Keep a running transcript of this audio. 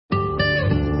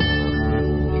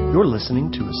You're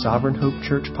listening to a Sovereign Hope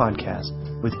Church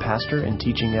podcast with pastor and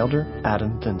teaching elder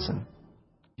Adam Vinson.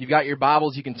 If you've got your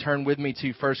Bibles, you can turn with me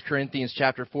to 1 Corinthians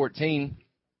chapter 14.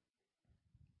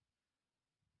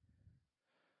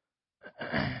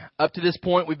 Up to this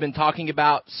point, we've been talking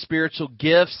about spiritual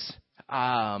gifts,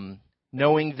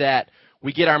 knowing that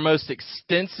we get our most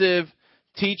extensive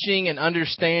teaching and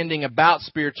understanding about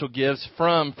spiritual gifts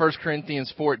from 1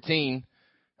 Corinthians 14.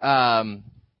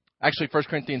 Actually, 1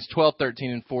 Corinthians 12,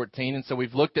 13, and 14. And so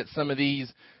we've looked at some of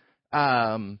these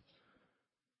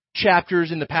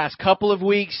chapters in the past couple of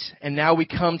weeks, and now we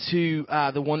come to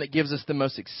the one that gives us the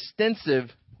most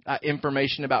extensive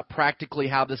information about practically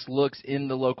how this looks in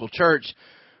the local church.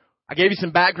 I gave you some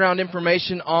background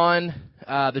information on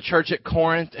the church at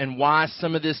Corinth and why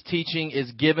some of this teaching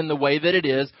is given the way that it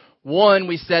is. One,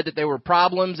 we said that there were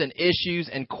problems and issues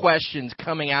and questions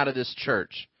coming out of this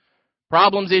church.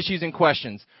 Problems, issues, and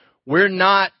questions. We're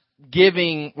not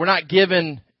given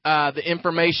the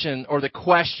information or the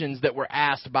questions that were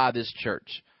asked by this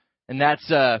church. And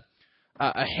that's a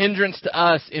hindrance to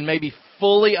us in maybe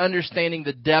fully understanding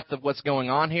the depth of what's going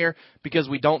on here because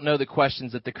we don't know the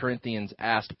questions that the Corinthians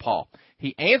asked Paul.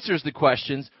 He answers the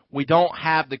questions. We don't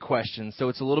have the questions. So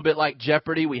it's a little bit like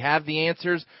Jeopardy. We have the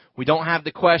answers. We don't have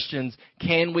the questions.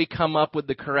 Can we come up with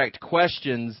the correct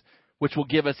questions, which will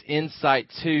give us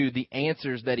insight to the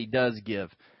answers that he does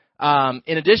give?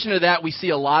 In addition to that, we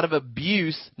see a lot of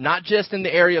abuse, not just in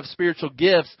the area of spiritual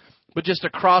gifts, but just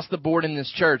across the board in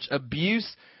this church. Abuse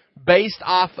based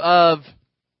off of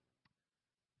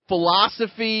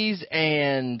philosophies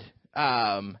and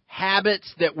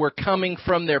habits that were coming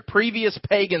from their previous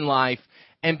pagan life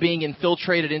and being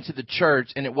infiltrated into the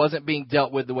church, and it wasn't being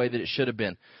dealt with the way that it should have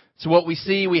been. So what we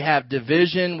see, we have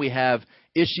division, we have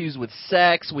issues with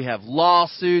sex, we have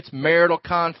lawsuits, marital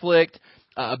conflict,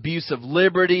 abuse of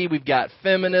liberty, we've got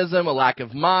feminism, a lack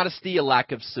of modesty, a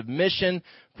lack of submission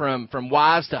from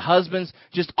wives to husbands,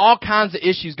 just all kinds of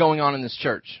issues going on in this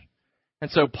church.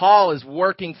 And so Paul is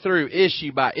working through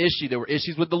issue by issue. There were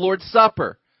issues with the Lord's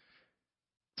Supper.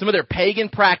 Some of their pagan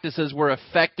practices were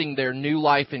affecting their new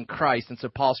life in Christ, and so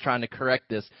Paul's trying to correct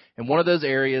this. And one of those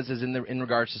areas is in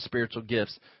regards to spiritual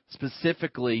gifts,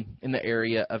 specifically in the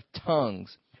area of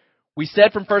tongues. We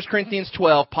said from 1 Corinthians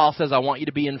 12, Paul says, I want you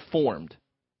to be informed.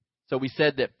 So we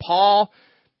said that Paul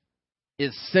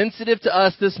is sensitive to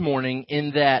us this morning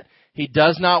in that he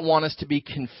does not want us to be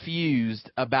confused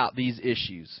about these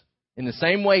issues. In the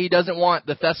same way he doesn't want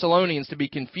the Thessalonians to be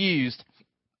confused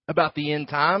about the end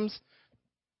times,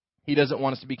 he doesn't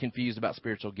want us to be confused about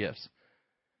spiritual gifts.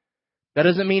 That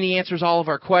doesn't mean he answers all of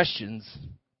our questions,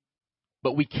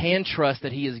 but we can trust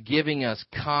that he is giving us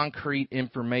concrete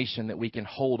information that we can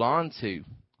hold on to.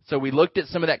 So we looked at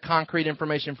some of that concrete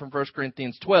information from 1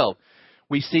 Corinthians 12.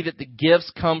 We see that the gifts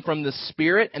come from the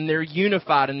Spirit and they're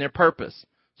unified in their purpose.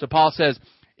 So Paul says,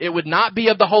 it would not be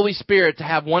of the Holy Spirit to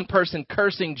have one person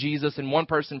cursing Jesus and one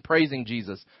person praising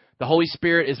Jesus. The Holy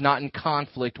Spirit is not in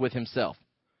conflict with himself.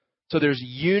 So there's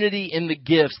unity in the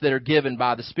gifts that are given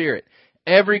by the Spirit.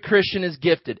 Every Christian is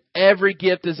gifted. Every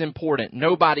gift is important.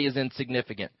 Nobody is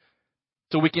insignificant.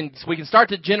 So we can start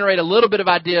to generate a little bit of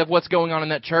idea of what's going on in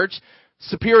that church.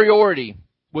 Superiority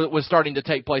was starting to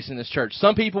take place in this church.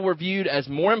 Some people were viewed as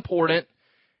more important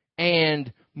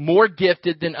and more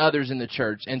gifted than others in the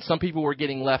church. And some people were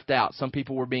getting left out. Some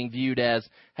people were being viewed as,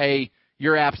 hey,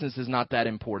 your absence is not that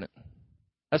important.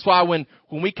 That's why when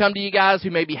we come to you guys who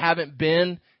maybe haven't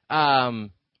been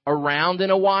around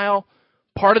in a while,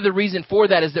 part of the reason for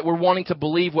that is that we're wanting to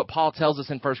believe what Paul tells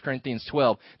us in 1 Corinthians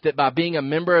 12, that by being a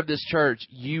member of this church,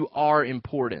 you are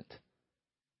important.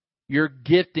 Your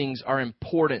giftings are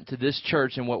important to this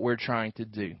church and what we're trying to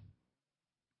do.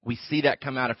 We see that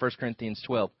come out of 1 Corinthians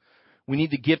 12. We need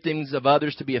the giftings of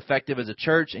others to be effective as a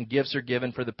church, and gifts are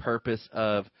given for the purpose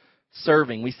of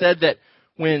serving. We said that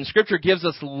when Scripture gives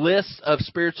us lists of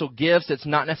spiritual gifts, it's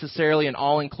not necessarily an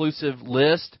all-inclusive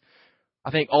list.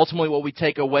 I think ultimately what we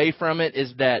take away from it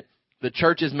is that the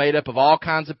church is made up of all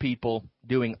kinds of people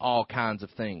doing all kinds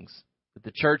of things. That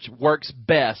the church works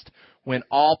best when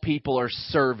all people are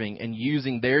serving and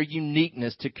using their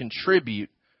uniqueness to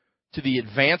contribute to the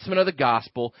advancement of the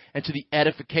gospel and to the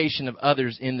edification of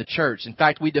others in the church. In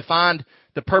fact, we defined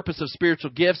the purpose of spiritual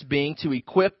gifts being to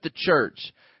equip the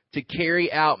church to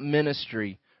carry out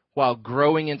ministry while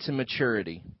growing into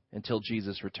maturity until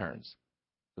Jesus returns.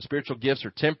 The spiritual gifts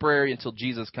are temporary until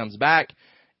Jesus comes back.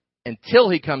 Until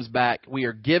he comes back, we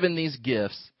are given these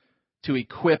gifts to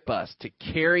equip us to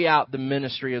carry out the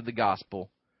ministry of the gospel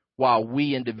while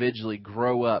we individually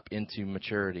grow up into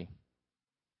maturity.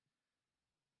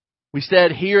 We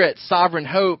said here at Sovereign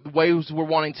Hope, the ways we're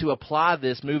wanting to apply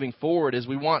this moving forward is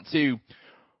we want to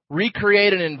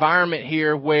recreate an environment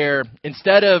here where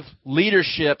instead of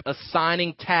leadership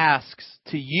assigning tasks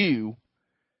to you,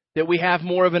 that we have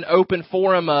more of an open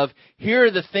forum of here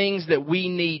are the things that we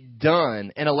need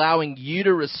done and allowing you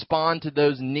to respond to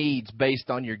those needs based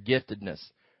on your giftedness.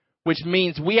 Which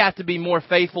means we have to be more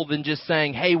faithful than just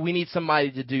saying, hey, we need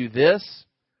somebody to do this,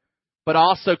 but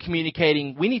also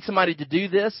communicating, we need somebody to do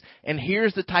this, and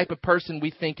here's the type of person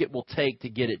we think it will take to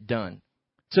get it done.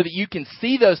 So that you can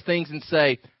see those things and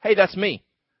say, hey, that's me.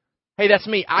 Hey, that's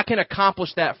me. I can accomplish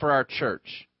that for our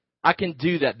church. I can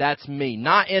do that. That's me.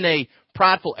 Not in a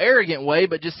prideful, arrogant way,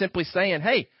 but just simply saying,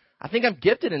 hey, I think I'm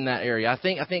gifted in that area. I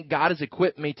think God has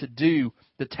equipped me to do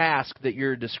the task that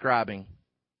you're describing.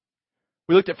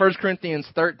 We looked at 1 Corinthians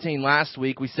 13 last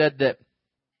week. We said that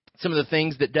some of the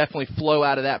things that definitely flow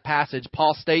out of that passage,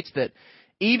 Paul states that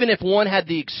even if one had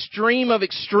the extreme of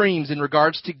extremes in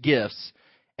regards to gifts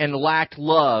and lacked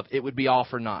love, it would be all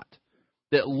for naught.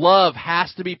 That love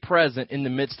has to be present in the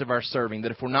midst of our serving.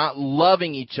 That if we're not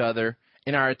loving each other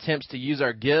in our attempts to use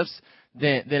our gifts,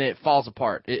 then it falls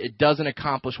apart. It doesn't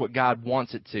accomplish what God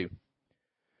wants it to.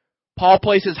 Paul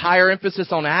places higher emphasis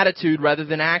on attitude rather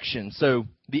than action. So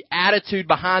the attitude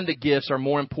behind the gifts are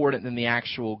more important than the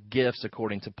actual gifts,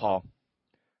 according to Paul.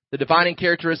 The defining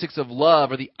characteristics of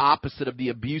love are the opposite of the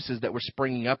abuses that were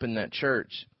springing up in that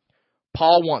church.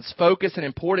 Paul wants focus and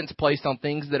importance placed on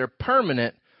things that are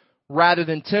permanent rather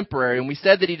than temporary. And we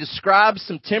said that he describes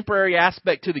some temporary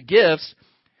aspect to the gifts.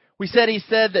 He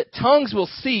said that tongues will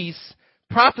cease,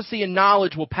 prophecy and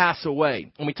knowledge will pass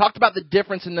away. And we talked about the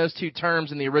difference in those two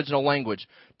terms in the original language.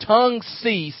 Tongues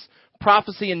cease,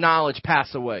 prophecy and knowledge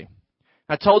pass away.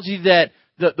 I told you that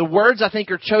the words, I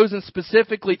think, are chosen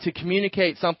specifically to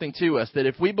communicate something to us. That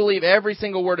if we believe every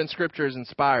single word in Scripture is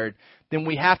inspired, then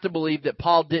we have to believe that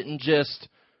Paul didn't just,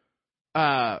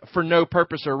 for no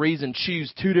purpose or reason,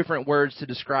 choose two different words to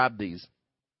describe these.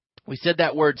 We said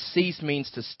that word cease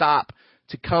means to stop,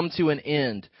 to come to an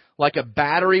end. Like a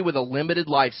battery with a limited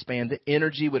lifespan, the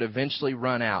energy would eventually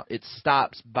run out. It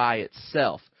stops by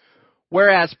itself.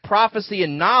 Whereas prophecy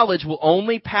and knowledge will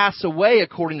only pass away,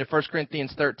 according to 1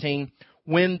 Corinthians 13,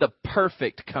 when the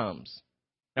perfect comes.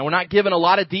 Now, we're not given a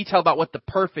lot of detail about what the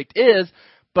perfect is,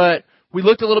 but we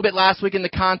looked a little bit last week in the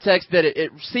context that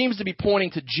it seems to be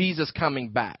pointing to Jesus coming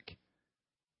back.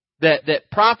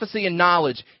 That prophecy and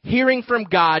knowledge, hearing from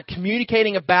God,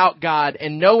 communicating about God,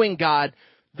 and knowing God,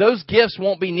 those gifts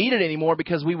won't be needed anymore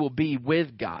because we will be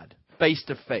with God face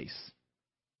to face.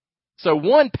 So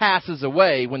one passes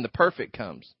away when the perfect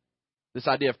comes. This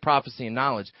idea of prophecy and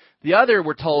knowledge. The other,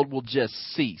 we're told, will just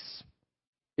cease.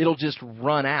 It'll just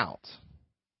run out.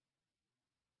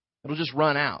 It'll just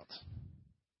run out.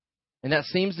 And that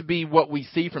seems to be what we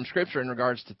see from Scripture in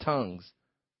regards to tongues.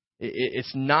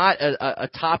 It's not a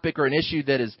topic or an issue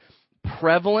that is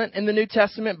prevalent in the New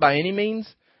Testament by any means.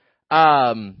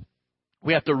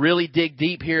 We have to really dig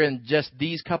deep here in just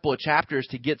these couple of chapters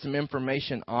to get some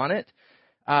information on it.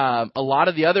 A lot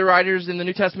of the other writers in the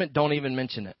New Testament don't even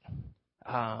mention it.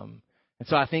 And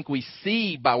so I think we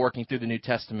see by working through the New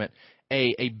Testament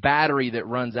a battery that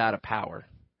runs out of power.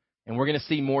 And we're going to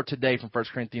see more today from 1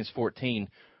 Corinthians 14.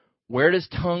 Where does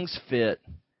tongues fit?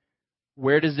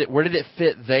 Where did it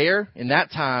fit there in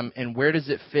that time? And where does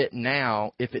it fit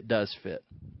now if it does fit?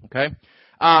 Okay.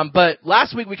 But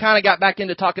last week we kind of got back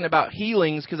into talking about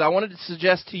healings because I wanted to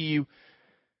suggest to you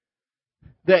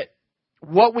that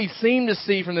what we seem to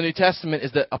see from the New Testament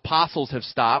is that apostles have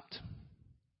stopped.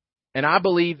 And I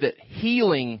believe that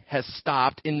healing has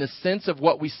stopped in the sense of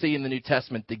what we see in the New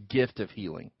Testament, the gift of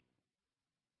healing.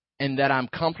 And that I'm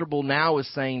comfortable now with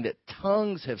saying that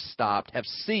tongues have stopped, have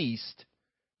ceased,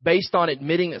 based on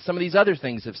admitting that some of these other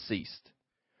things have ceased.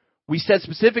 We said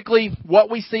specifically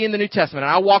what we see in the New Testament,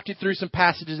 and I walked you through some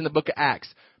passages in the book of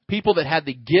Acts. People that had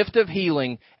the gift of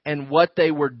healing and what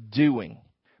they were doing.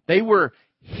 They were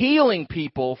healing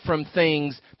people from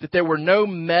things that there were no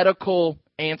medical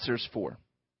answers for.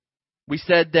 We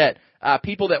said that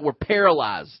people that were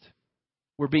paralyzed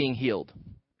were being healed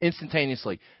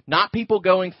instantaneously. Not people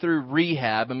going through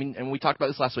rehab. I mean, and we talked about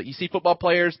this last week. You see football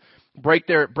players break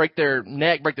their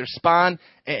neck, break their spine,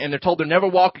 and they're told they'll never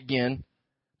walk again.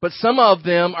 But some of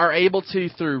them are able to,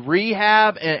 through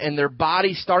rehab and their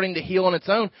body starting to heal on its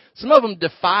own, some of them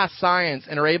defy science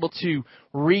and are able to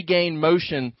regain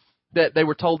motion that they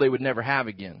were told they would never have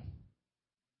again.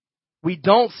 We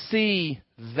don't see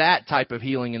that type of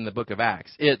healing in the book of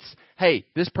Acts. It's, hey,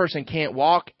 this person can't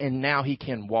walk and now he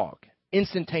can walk.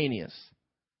 Instantaneous.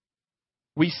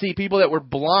 We see people that were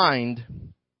blind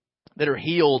that are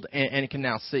healed and can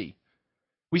now see.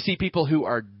 We see people who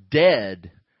are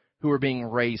dead who are being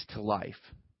raised to life.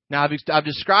 Now, I've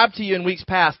described to you in weeks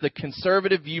past the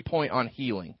conservative viewpoint on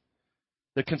healing.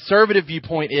 The conservative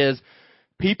viewpoint is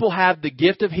people have the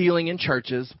gift of healing in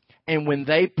churches, and when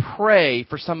they pray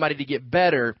for somebody to get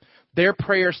better, their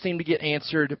prayers seem to get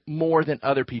answered more than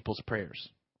other people's prayers.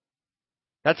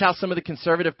 That's how some of the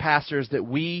conservative pastors that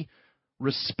we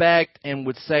respect and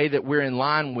would say that we're in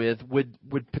line with would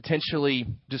potentially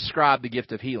describe the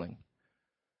gift of healing.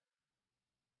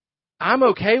 I'm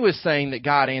okay with saying that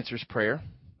God answers prayer.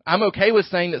 I'm okay with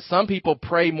saying that some people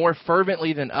pray more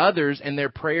fervently than others and their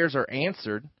prayers are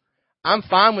answered. I'm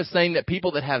fine with saying that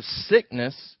people that have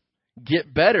sickness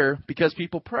get better because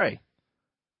people pray.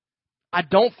 I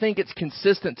don't think it's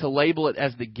consistent to label it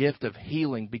as the gift of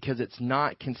healing because it's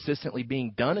not consistently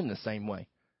being done in the same way.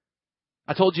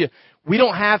 I told you, we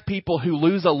don't have people who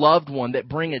lose a loved one that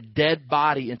bring a dead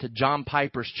body into John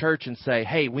Piper's church and say,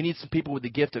 hey, we need some people with the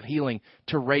gift of healing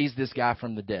to raise this guy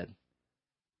from the dead.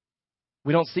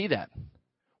 We don't see that.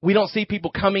 We don't see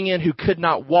people coming in who could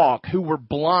not walk, who were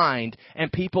blind,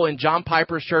 and people in John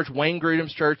Piper's church, Wayne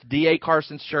Grudem's church, D.A.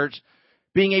 Carson's church,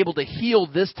 being able to heal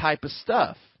this type of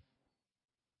stuff.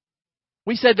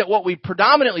 We said that what we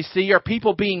predominantly see are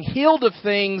people being healed of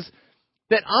things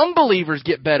that unbelievers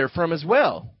get better from as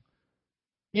well.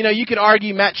 You know, you could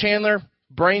argue Matt Chandler,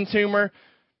 brain tumor,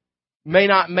 may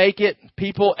not make it.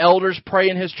 People, elders pray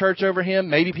in his church over him.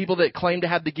 Maybe people that claim to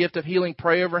have the gift of healing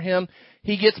pray over him.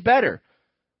 He gets better.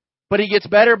 But he gets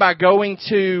better by going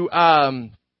to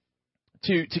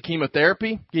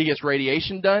chemotherapy. He gets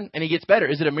radiation done, and he gets better.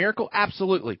 Is it a miracle?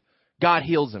 Absolutely. God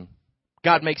heals him.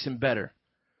 God makes him better.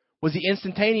 Was he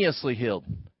instantaneously healed?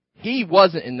 He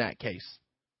wasn't in that case.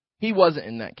 He wasn't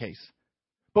in that case.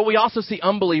 But we also see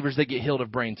unbelievers that get healed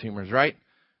of brain tumors, right?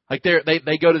 Like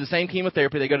they go to the same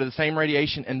chemotherapy, they go to the same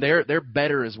radiation, and they're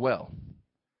better as well.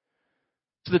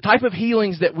 So the type of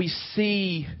healings that we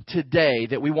see today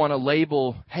that we want to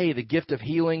label, hey, the gift of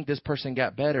healing, this person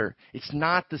got better, it's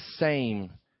not the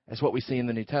same as what we see in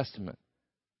the New Testament.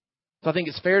 So I think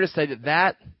it's fair to say that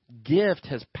that gift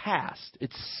has passed.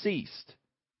 It's ceased.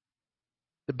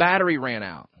 The battery ran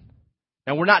out.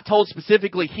 And we're not told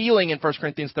specifically healing in 1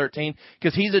 Corinthians 13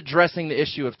 because he's addressing the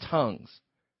issue of tongues.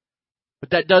 But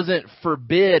that doesn't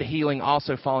forbid healing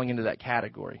also falling into that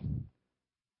category.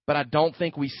 But I don't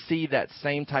think we see that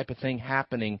same type of thing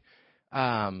happening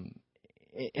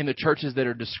in the churches that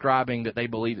are describing that they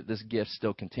believe that this gift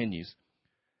still continues.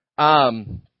 That's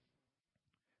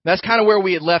kind of where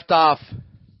we had left off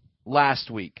last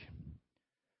week.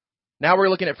 Now we're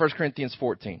looking at 1 Corinthians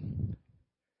 14.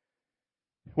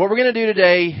 What we're going to do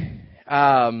today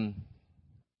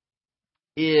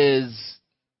is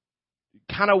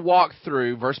kind of walk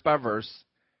through verse by verse,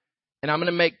 and I'm going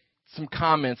to make some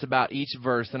comments about each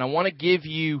verse, and I want to give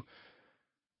you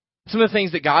some of the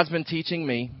things that God's been teaching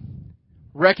me,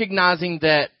 recognizing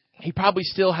that he probably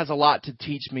still has a lot to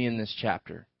teach me in this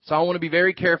chapter. So I want to be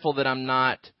very careful that I'm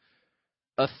not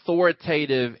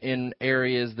authoritative in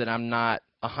areas that I'm not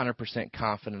 100%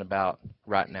 confident about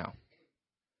right now.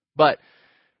 But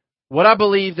what I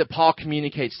believe that Paul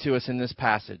communicates to us in this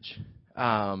passage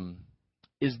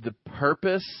is the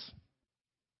purpose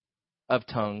of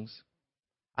tongues.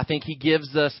 I think he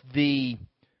gives us the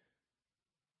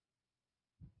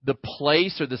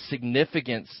place or the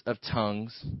significance of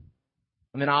tongues.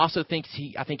 And then I also think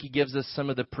he gives us some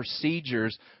of the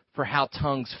procedures for how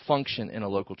tongues function in a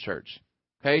local church.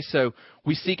 Okay, so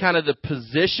we see kind of the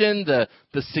position, the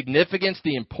significance,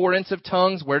 the importance of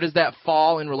tongues. Where does that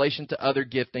fall in relation to other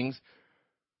giftings?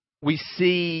 We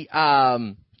see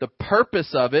the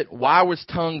purpose of it. Why was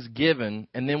tongues given?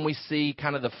 And then we see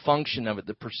kind of the function of it,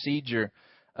 the procedure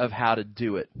of how to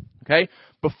do it. Okay,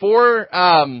 before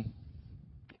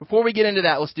we get into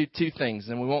that, let's do two things.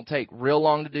 And we won't take real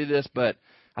long to do this, but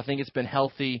I think it's been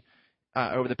healthy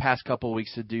over the past couple of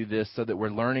weeks to do this so that we're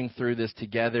learning through this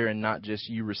together and not just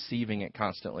you receiving it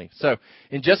constantly. So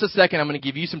in just a second, I'm going to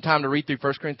give you some time to read through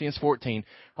 1 Corinthians 14.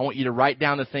 I want you to write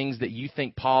down the things that you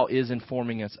think Paul is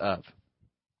informing us of.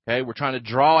 Okay, we're trying to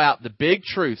draw out the big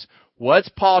truths. What's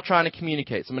Paul trying to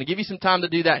communicate? So I'm going to give you some time to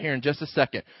do that here in just a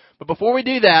second. But before we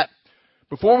do that,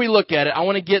 before we look at it, I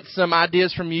want to get some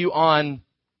ideas from you on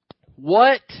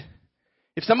what...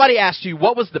 If somebody asked you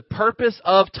what was the purpose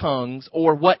of tongues,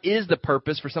 or what is the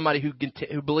purpose for somebody who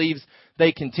believes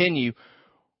they continue,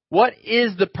 what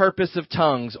is the purpose of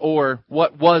tongues, or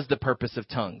what was the purpose of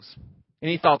tongues?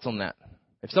 Any thoughts on that?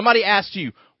 If somebody asked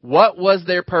you what was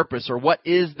their purpose, or what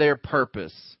is their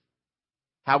purpose,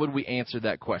 how would we answer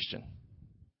that question?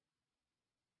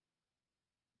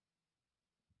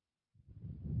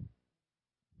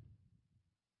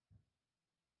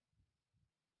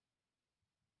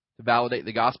 To validate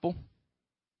the gospel?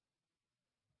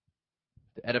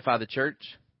 To edify the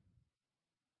church?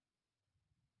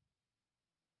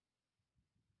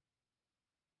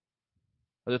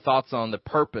 Other thoughts on the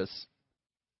purpose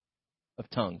of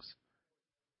tongues?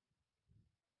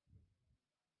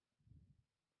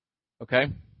 Okay?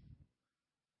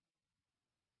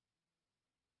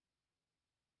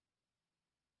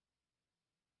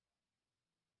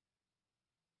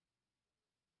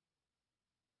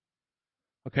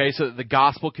 Okay, so the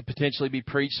gospel could potentially be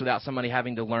preached without somebody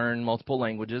having to learn multiple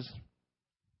languages.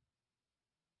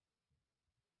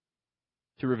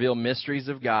 To reveal mysteries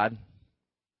of God.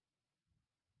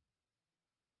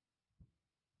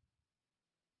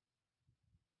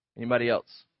 Anybody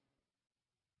else?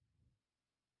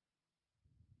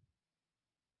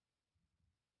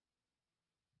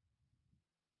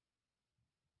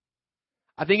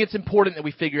 I think it's important that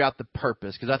we figure out the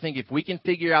purpose, because I think if we can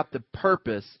figure out the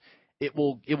purpose, it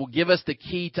will give us the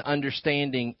key to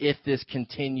understanding if this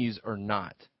continues or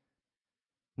not.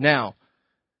 Now,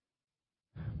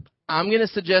 I'm going to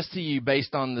suggest to you,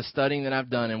 based on the studying that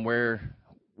I've done and where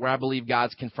I believe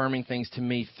God's confirming things to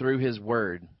me through His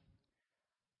Word,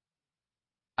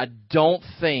 I don't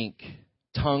think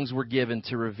tongues were given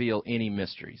to reveal any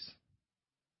mysteries.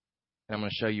 And I'm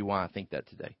going to show you why I think that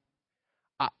today.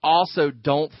 I also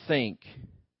don't think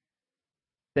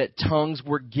that tongues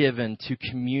were given to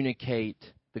communicate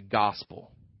the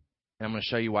gospel. And I'm going to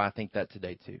show you why I think that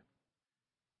today too.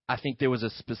 I think there was a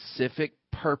specific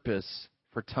purpose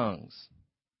for tongues.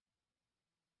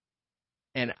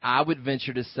 And I would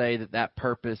venture to say that that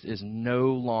purpose is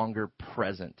no longer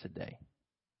present today.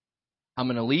 I'm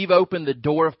going to leave open the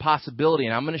door of possibility,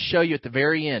 and I'm going to show you at the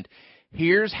very end.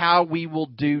 Here's how we will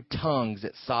do tongues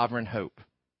at Sovereign Hope.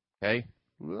 Okay?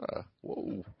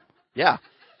 Whoa. Yeah.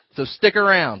 So stick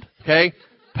around, okay?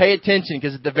 Pay attention,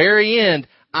 because at the very end,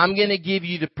 I'm going to give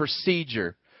you the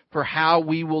procedure for how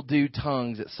we will do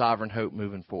tongues at Sovereign Hope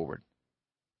moving forward.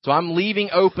 So I'm leaving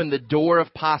open the door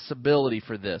of possibility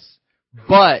for this.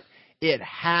 But it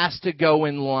has to go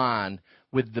in line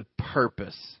with the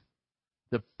purpose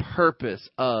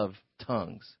of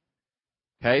tongues.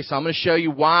 Okay, so I'm going to show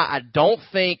you why I don't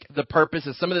think the purpose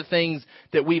is some of the things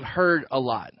that we've heard a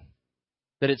lot.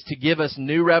 That it's to give us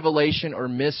new revelation or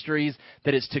mysteries,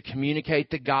 that it's to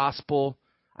communicate the gospel.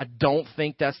 I don't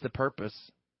think that's the purpose.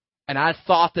 And I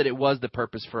thought that it was the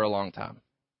purpose for a long time.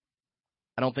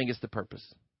 I don't think it's the purpose.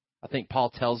 I think Paul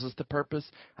tells us the purpose.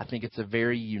 I think it's a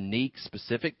very unique,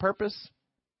 specific purpose.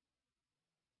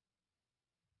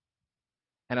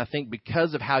 And I think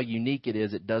because of how unique it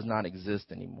is, it does not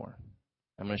exist anymore.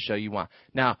 I'm going to show you why.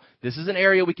 Now, this is an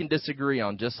area we can disagree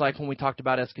on, just like when we talked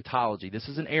about eschatology. This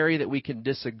is an area that we can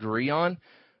disagree on,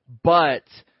 but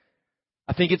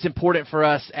I think it's important for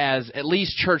us as at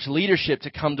least church leadership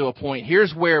to come to a point.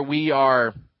 Here's where we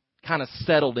are kind of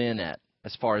settled in at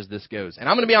as far as this goes. And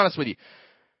I'm going to be honest with you.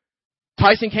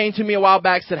 Tyson came to me a while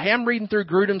back and said, hey, I'm reading through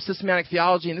Grudem's Systematic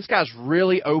Theology, and this guy's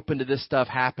really open to this stuff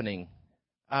happening.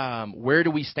 Where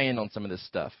do we stand on some of this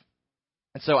stuff?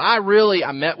 And so I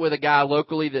met with a guy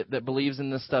locally that believes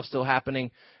in this stuff still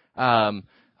happening.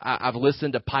 I've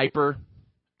listened to Piper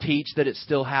teach that it's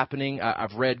still happening.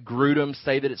 I've read Grudem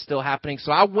say that it's still happening.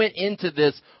 So I went into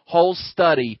this whole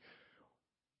study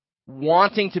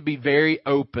wanting to be very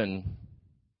open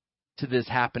to this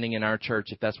happening in our church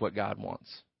if that's what God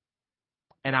wants.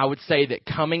 And I would say that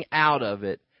coming out of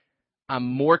it, I'm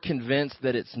more convinced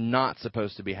that it's not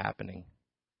supposed to be happening.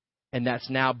 And that's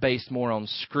now based more on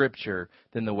Scripture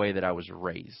than the way that I was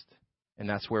raised. And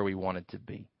that's where we wanted to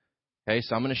be. Okay,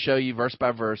 so I'm going to show you verse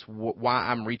by verse why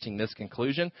I'm reaching this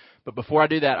conclusion. But before I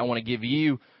do that, I want to give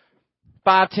you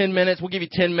 5-10 minutes. We'll give you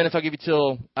 10 minutes. I'll give you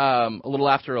till a little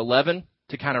after 11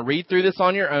 to kind of read through this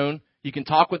on your own. You can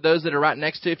talk with those that are right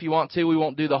next to you if you want to. We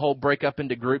won't do the whole break up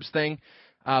into groups thing.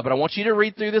 But I want you to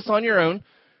read through this on your own.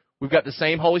 We've got the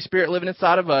same Holy Spirit living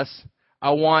inside of us.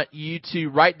 I want you to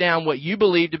write down what you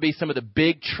believe to be some of the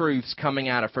big truths coming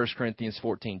out of 1 Corinthians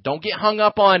 14. Don't get hung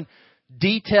up on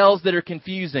details that are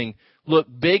confusing. Look,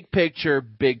 big picture,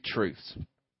 big truths.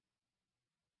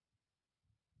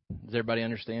 Does everybody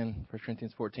understand 1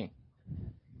 Corinthians 14?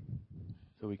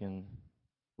 So we can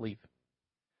leave.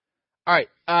 All right.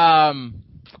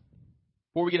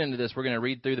 Before we get into this, we're going to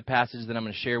read through the passage that I'm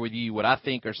going to share with you what I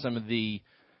think are some of the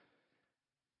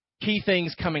key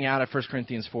things coming out of 1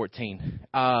 Corinthians 14.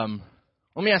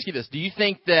 Let me ask you this. Do you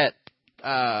think that,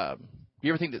 you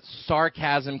ever think that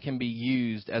sarcasm can be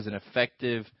used as an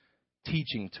effective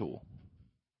teaching tool?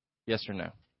 Yes or no?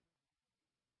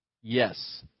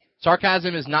 Yes.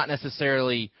 Sarcasm is not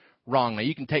necessarily wrong. Now,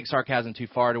 you can take sarcasm too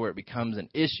far to where it becomes an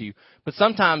issue, but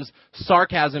sometimes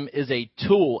sarcasm is a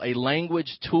tool, a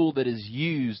language tool that is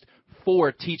used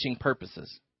for teaching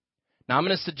purposes. Now, I'm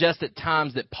going to suggest at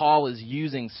times that Paul is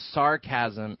using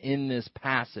sarcasm in this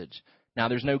passage. Now,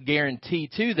 there's no guarantee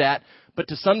to that, but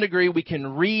to some degree we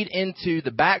can read into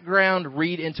the background,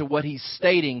 read into what he's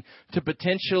stating to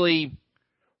potentially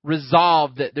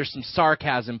resolve that there's some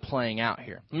sarcasm playing out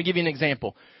here. Let me give you an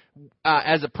example.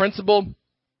 As a principal,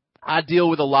 I deal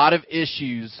with a lot of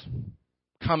issues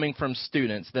coming from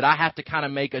students that I have to kind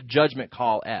of make a judgment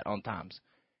call at on times.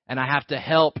 And I have to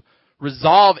help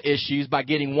resolve issues by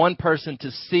getting one person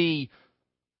to see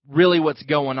really what's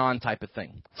going on type of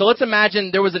thing. So let's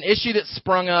imagine there was an issue that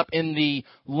sprung up in the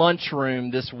lunchroom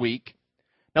this week.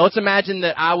 Now let's imagine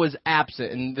that I was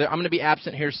absent, and I'm going to be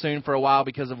absent here soon for a while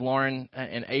because of Lauren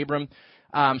and Abram.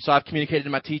 So I've communicated to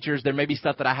my teachers. There may be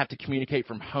stuff that I have to communicate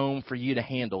from home for you to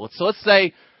handle. So let's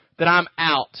say that I'm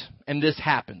out and this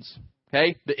happens.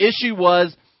 Okay, the issue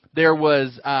was there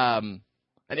was an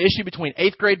issue between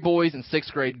 8th grade boys and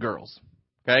 6th grade girls.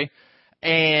 Okay,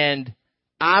 and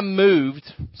I moved.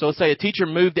 So let's say a teacher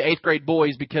moved the 8th grade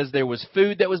boys because there was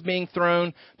food that was being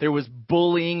thrown. There was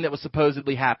bullying that was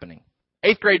supposedly happening.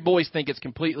 8th grade boys think it's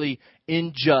completely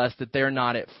unjust that they're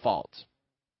not at fault,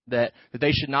 that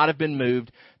they should not have been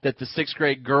moved, that the 6th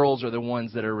grade girls are the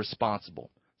ones that are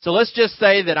responsible. So let's just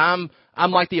say that I'm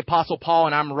like the Apostle Paul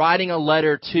and I'm writing a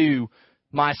letter to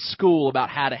my school about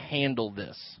how to handle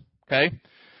this. Okay?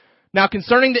 Now,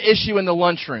 concerning the issue in the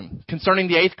lunchroom, concerning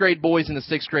the 8th grade boys and the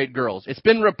 6th grade girls, it's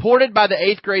been reported by the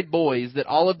 8th grade boys that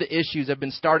all of the issues have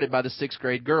been started by the 6th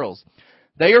grade girls.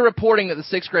 They are reporting that the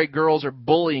 6th grade girls are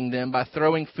bullying them by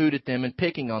throwing food at them and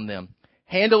picking on them.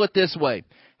 Handle it this way.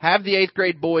 Have the 8th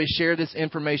grade boys share this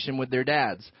information with their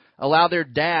dads. Allow their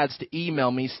dads to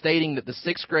email me stating that the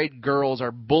 6th grade girls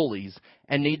are bullies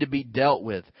and need to be dealt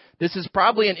with. This is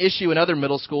probably an issue in other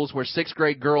middle schools where 6th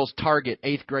grade girls target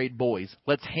 8th grade boys.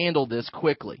 Let's handle this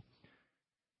quickly.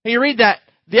 Now you read that.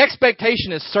 The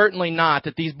expectation is certainly not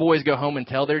that these boys go home and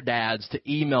tell their dads to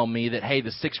email me that, hey, the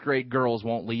 6th grade girls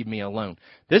won't leave me alone.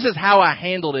 This is how I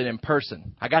handled it in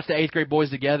person. I got the 8th grade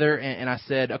boys together and I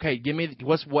said, okay, give me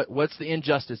what's the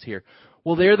injustice here?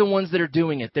 Well, they're the ones that are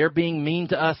doing it. They're being mean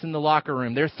to us in the locker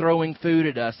room. They're throwing food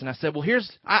at us. And I said, well,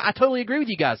 I totally agree with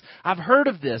you guys. I've heard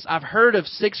of this. I've heard of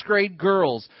 6th grade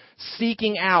girls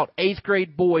seeking out 8th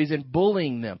grade boys and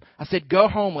bullying them. I said, go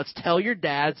home. Let's tell your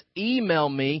dads. Email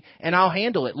me, and I'll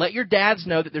handle it. Let your dads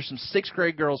know that there's some 6th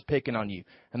grade girls picking on you.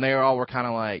 And they all were kind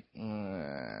of like,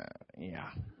 yeah.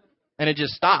 And it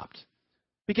just stopped.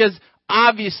 Because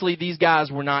obviously, these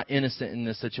guys were not innocent in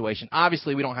this situation.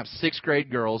 Obviously, we don't have 6th grade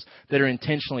girls that are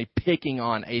intentionally picking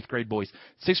on 8th grade boys.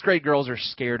 6th grade girls are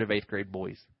scared of 8th grade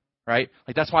boys, right?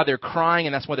 Like, that's why they're crying,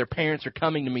 and that's why their parents are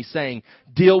coming to me saying,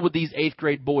 deal with these 8th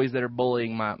grade boys that are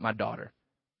bullying my daughter,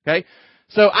 okay?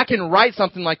 So I can write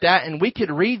something like that, and we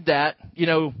could read that,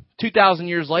 2,000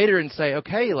 years later and say,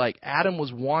 okay, like, Adam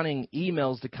was wanting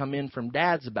emails to come in from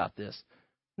dads about this.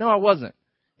 No, I wasn't.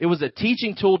 It was a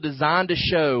teaching tool designed to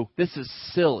show this is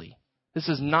silly. This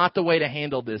is not the way to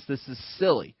handle this. This is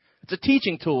silly. It's a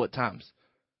teaching tool at times.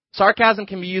 Sarcasm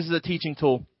can be used as a teaching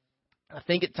tool. I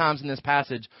think at times in this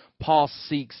passage, Paul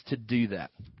seeks to do that.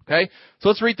 Okay? So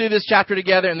let's read through this chapter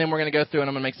together, and then we're going to go through and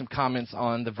I'm going to make some comments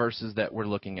on the verses that we're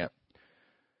looking at.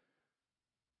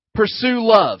 Pursue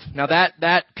love. Now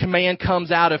that command comes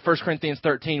out of 1 Corinthians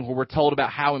 13 where we're told about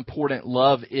how important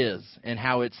love is and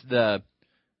how it's the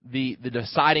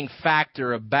deciding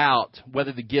factor about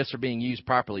whether the gifts are being used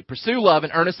properly. Pursue love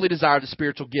and earnestly desire the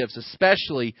spiritual gifts,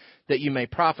 especially that you may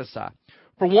prophesy.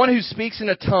 For one who speaks in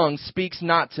a tongue speaks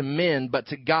not to men, but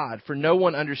to God, for no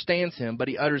one understands him, but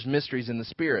he utters mysteries in the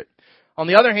Spirit. On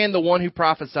the other hand, the one who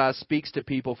prophesies speaks to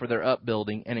people for their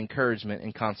upbuilding and encouragement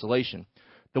and consolation.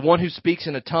 The one who speaks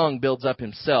in a tongue builds up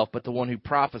himself, but the one who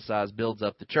prophesies builds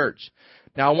up the church.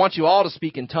 Now I want you all to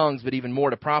speak in tongues, but even more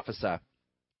to prophesy.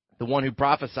 The one who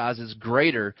prophesies is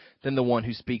greater than the one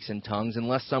who speaks in tongues,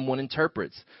 unless someone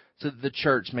interprets, so that the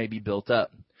church may be built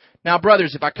up. Now,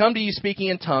 brothers, if I come to you speaking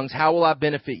in tongues, how will I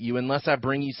benefit you unless I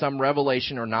bring you some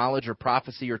revelation or knowledge or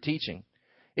prophecy or teaching?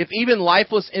 If even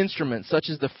lifeless instruments such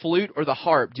as the flute or the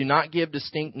harp do not give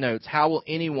distinct notes, how will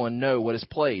anyone know what is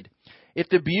played? If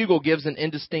the bugle gives an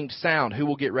indistinct sound, who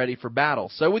will get ready for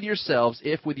battle? So with yourselves,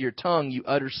 if with your tongue you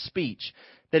utter speech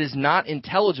that is not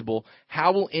intelligible,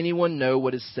 how will anyone know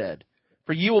what is said?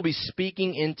 For you will be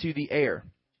speaking into the air.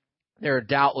 There are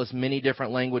doubtless many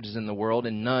different languages in the world,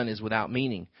 and none is without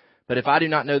meaning. But if I do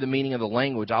not know the meaning of the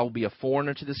language, I will be a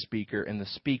foreigner to the speaker, and the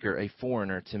speaker a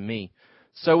foreigner to me.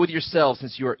 So with yourselves,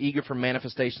 since you are eager for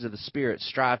manifestations of the Spirit,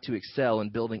 strive to excel in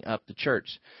building up the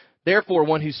church. Therefore,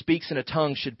 one who speaks in a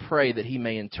tongue should pray that he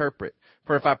may interpret.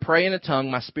 For if I pray in a tongue,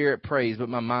 my spirit prays, but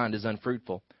my mind is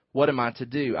unfruitful. What am I to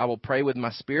do? I will pray with my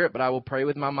spirit, but I will pray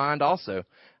with my mind also.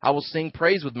 I will sing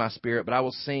praise with my spirit, but I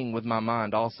will sing with my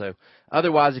mind also.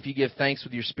 Otherwise, if you give thanks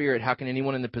with your spirit, how can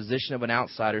anyone in the position of an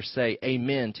outsider say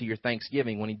amen to your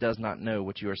thanksgiving when he does not know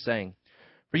what you are saying?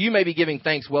 For you may be giving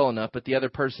thanks well enough, but the other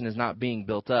person is not being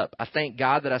built up. I thank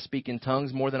God that I speak in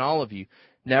tongues more than all of you.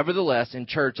 Nevertheless, in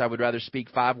church I would rather speak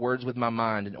 5 words with my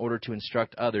mind in order to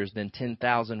instruct others than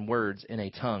 10,000 words in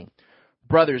a tongue.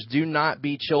 Brothers, do not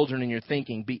be children in your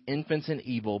thinking. Be infants in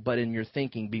evil, but in your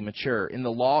thinking be mature. In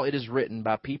the law it is written,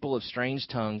 by people of strange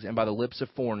tongues and by the lips of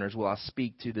foreigners will I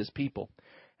speak to this people.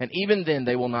 And even then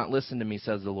they will not listen to me,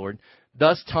 says the Lord.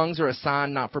 Thus tongues are a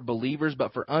sign not for believers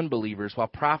but for unbelievers, while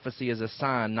prophecy is a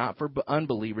sign not for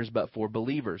unbelievers but for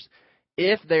believers.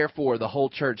 If, therefore, the whole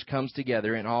church comes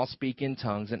together and all speak in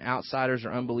tongues, and outsiders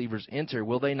or unbelievers enter,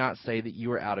 will they not say that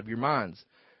you are out of your minds?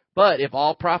 But if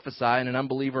all prophesy and an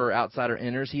unbeliever or outsider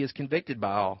enters, he is convicted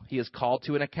by all. He is called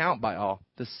to an account by all.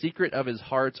 The secret of his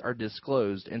hearts are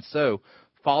disclosed, and so,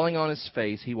 falling on his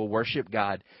face, he will worship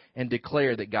God and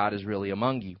declare that God is really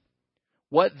among you.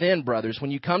 What then, brothers,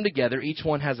 when you come together, each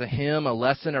one has a hymn, a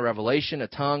lesson, a revelation, a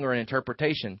tongue, or an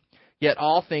interpretation. Yet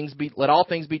let all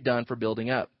things be done for building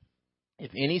up.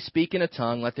 If any speak in a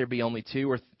tongue, let there be only 2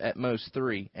 or at most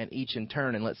 3, and each in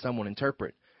turn, and let someone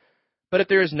interpret. But if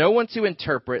there is no one to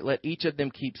interpret, let each of them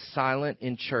keep silent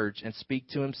in church and speak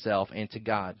to himself and to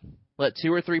God. Let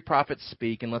 2 or 3 prophets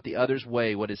speak, and let the others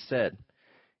weigh what is said.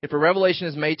 If a revelation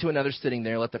is made to another sitting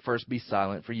there, let the first be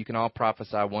silent, for you can all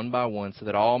prophesy one by one, so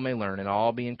that all may learn and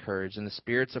all be encouraged, and the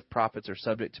spirits of prophets are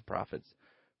subject to prophets.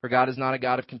 For God is not a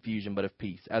God of confusion, but of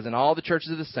peace. As in all the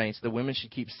churches of the saints, the women should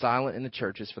keep silent in the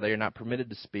churches, for they are not permitted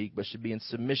to speak, but should be in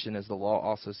submission, as the law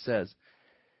also says.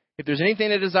 If there's anything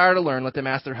they desire to learn, let them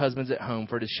ask their husbands at home,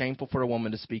 for it is shameful for a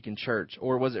woman to speak in church.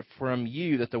 Or was it from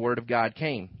you that the word of God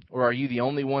came? Or are you the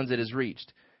only ones it has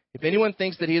reached? If anyone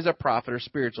thinks that he is a prophet or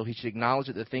spiritual, he should acknowledge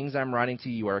that the things I am writing to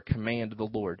you are a command of the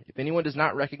Lord. If anyone does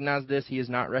not recognize this, he is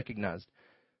not recognized.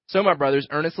 So, my brothers,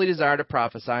 earnestly desire to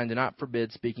prophesy, and do not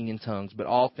forbid speaking in tongues, but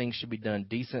all things should be done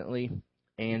decently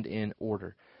and in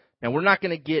order. Now, we're not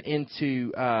going to get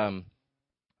into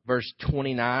verse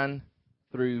 29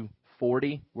 through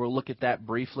 40. We'll look at that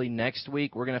briefly next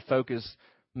week. We're going to focus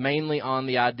mainly on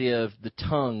the idea of the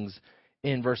tongues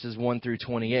in verses 1 through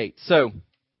 28. So,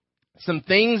 some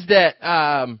things that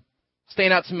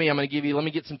stand out to me, I'm going to give you. Let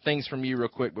me get some things from you real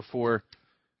quick before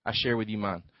I share with you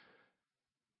mine.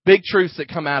 Big truths that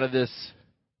come out of this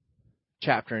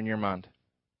chapter in your mind.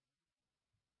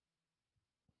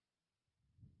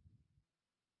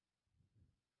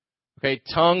 Okay,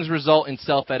 tongues result in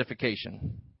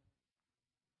self-edification.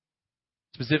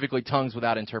 Specifically, tongues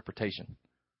without interpretation.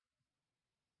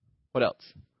 What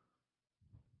else?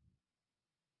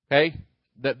 Okay,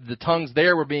 the tongues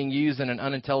there were being used in an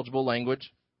unintelligible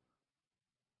language.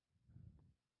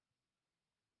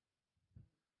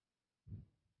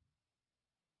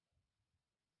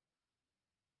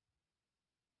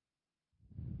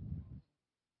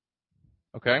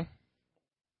 Okay.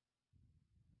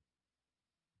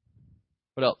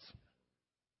 What else?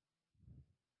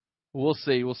 We'll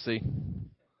see.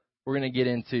 We're going to get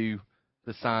into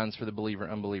the signs for the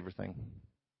believer-unbeliever thing.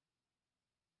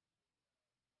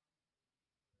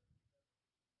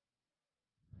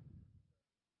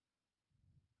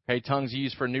 Okay, tongues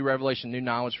used for new revelation, new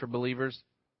knowledge for believers.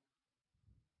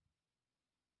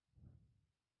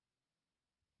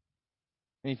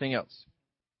 Anything else?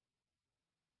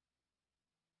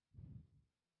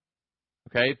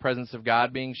 Okay, presence of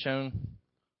God being shown.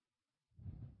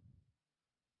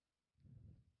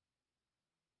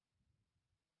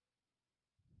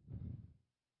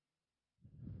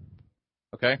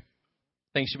 Okay.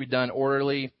 Things should be done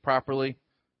orderly, properly,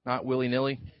 not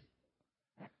willy-nilly.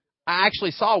 I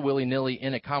actually saw willy-nilly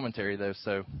in a commentary, though,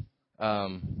 so,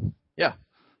 yeah.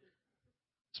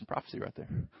 Some prophecy right there.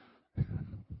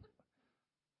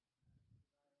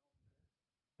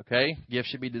 Okay, gifts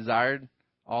should be desired,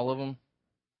 all of them.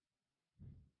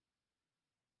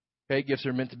 Okay, gifts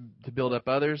are meant to build up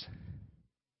others.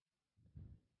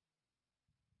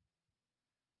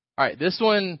 All right, this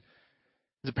one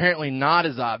is apparently not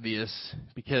as obvious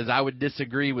because I would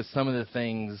disagree with some of the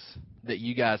things that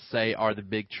you guys say are the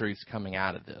big truths coming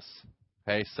out of this.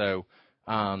 Okay, so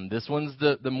this one's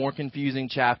the more confusing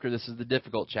chapter. This is the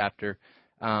difficult chapter.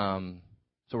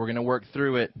 So we're going to work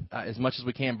through it as much as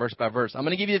we can, verse by verse. I'm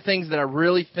going to give you the things that I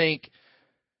really think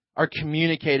are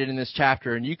communicated in this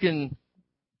chapter, and you can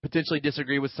potentially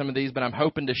disagree with some of these, but I'm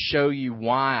hoping to show you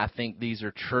why I think these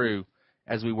are true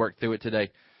as we work through it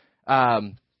today.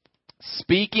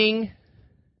 Speaking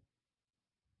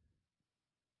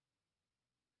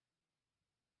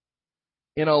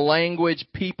in a language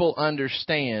people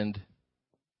understand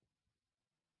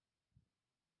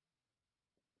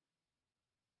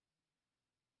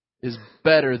is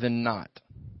better than not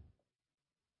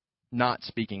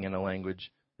speaking in a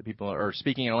language that people, or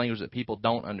speaking in a language that people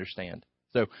don't understand.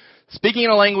 So speaking in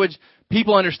a language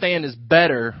people understand is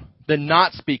better than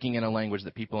not speaking in a language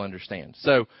that people understand.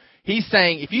 So he's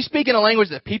saying if you speak in a language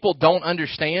that people don't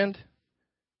understand,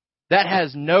 that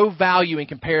has no value in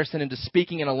comparison into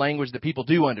speaking in a language that people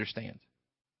do understand.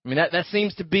 I mean, that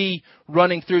seems to be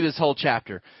running through this whole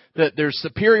chapter. That there's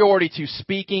superiority to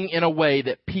speaking in a way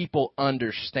that people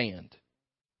understand.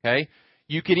 Okay?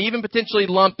 You could even potentially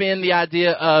lump in the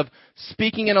idea of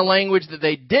speaking in a language that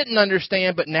they didn't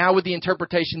understand, but now with the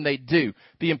interpretation they do.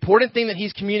 The important thing that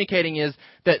he's communicating is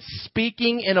that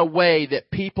speaking in a way that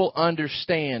people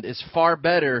understand is far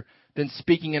better than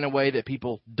speaking in a way that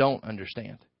people don't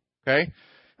understand. Okay?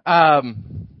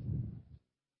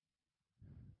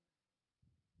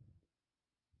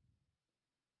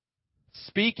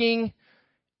 Speaking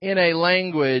in a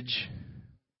language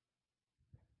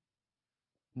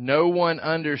no one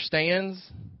understands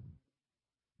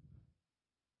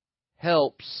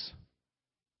helps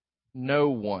no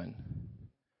one.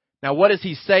 Now, what does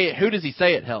he say? Who does he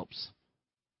say it helps?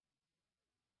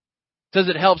 It says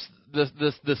it helps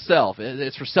the self.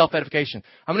 It's for self-edification.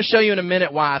 I'm going to show you in a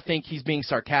minute why I think he's being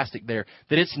sarcastic there,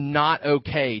 that it's not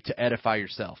okay to edify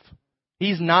yourself.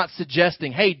 He's not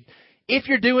suggesting, hey, if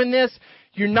you're doing this,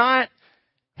 you're not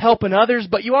helping others,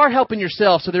 but you are helping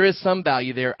yourself, so there is some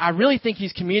value there. I really think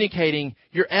he's communicating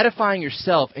you're edifying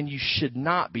yourself, and you should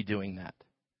not be doing that.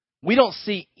 We don't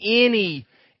see any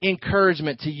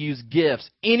encouragement to use gifts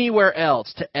anywhere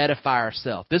else to edify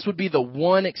ourselves. This would be the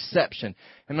one exception.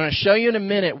 I'm going to show you in a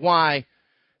minute why.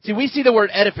 See, we see the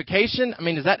word edification. I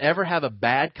mean, does that ever have a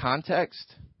bad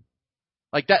context?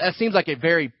 Like that seems like a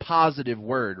very positive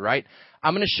word, right?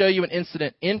 I'm going to show you an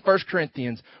incident in 1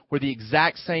 Corinthians where the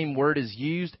exact same word is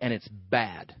used and it's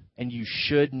bad. And you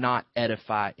should not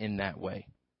edify in that way.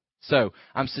 So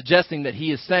I'm suggesting that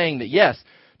he is saying that, yes,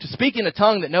 to speak in a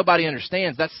tongue that nobody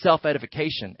understands, that's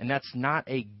self-edification. And that's not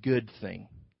a good thing.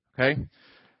 Okay?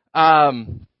 I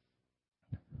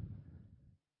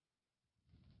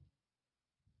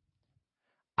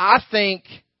think,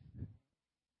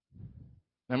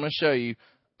 I'm going to show you,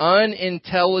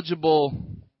 unintelligible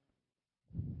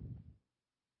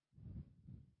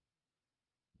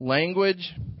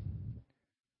language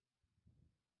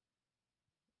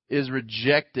is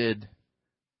rejected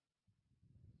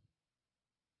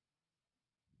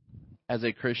as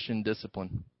a Christian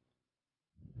discipline.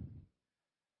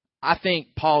 I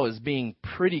think Paul is being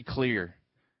pretty clear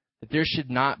that there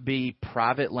should not be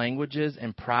private languages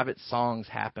and private songs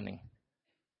happening.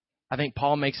 I think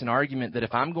Paul makes an argument that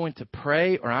if I'm going to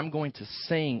pray or I'm going to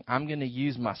sing, I'm going to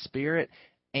use my spirit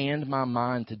and my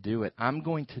mind to do it. I'm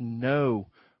going to know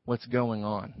what's going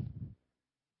on.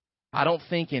 I don't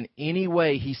think in any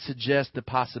way he suggests the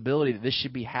possibility that this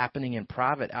should be happening in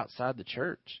private outside the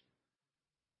church.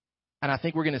 And I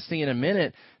think we're going to see in a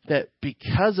minute that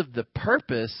because of the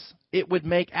purpose, it would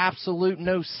make absolute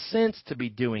no sense to be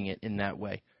doing it in that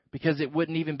way. Because it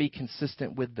wouldn't even be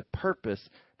consistent with the purpose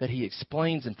that he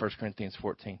explains in 1 Corinthians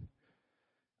 14.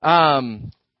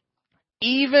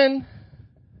 Even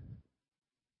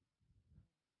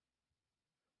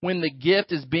when the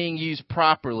gift is being used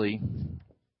properly,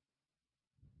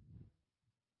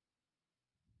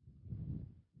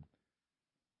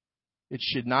 it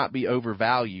should not be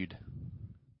overvalued.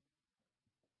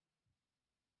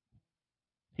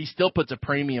 He still puts a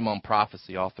premium on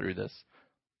prophecy all through this.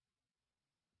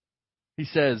 He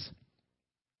says,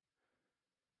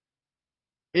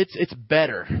 it's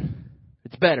better.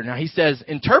 It's better. Now, he says,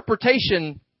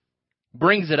 interpretation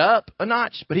brings it up a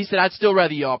notch, but he said, I'd still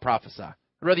rather you all prophesy. I'd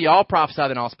rather you all prophesy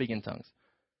than all speak in tongues.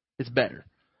 It's better.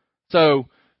 So,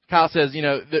 Kyle says,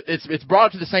 it's brought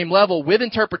up to the same level with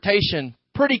interpretation,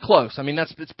 pretty close. I mean,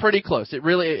 it's pretty close. It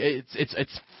really,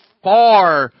 it's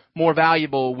far more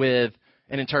valuable with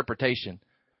an interpretation.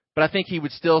 But I think he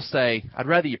would still say, I'd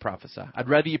rather you prophesy. I'd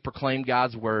rather you proclaim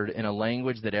God's word in a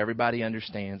language that everybody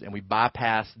understands, and we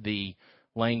bypass the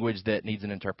language that needs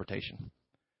an interpretation.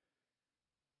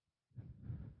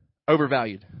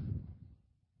 Overvalued.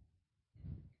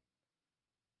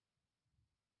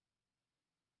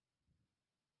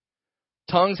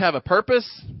 Tongues have a purpose.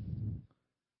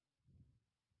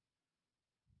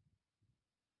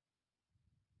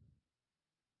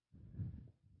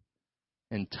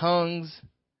 and tongues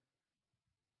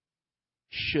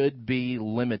should be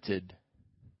limited.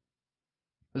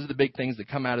 Those are the big things that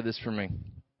come out of this for me.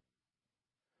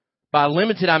 By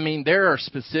limited, I mean there are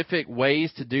specific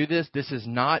ways to do this. This is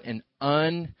not an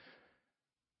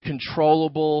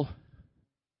uncontrollable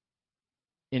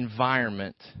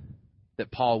environment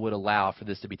that Paul would allow for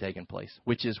this to be taking place,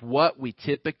 which is what we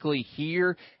typically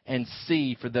hear and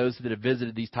see for those that have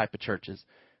visited these type of churches,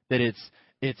 that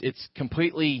it's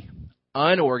completely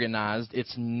unorganized,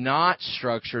 it's not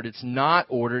structured, it's not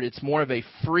ordered, it's more of a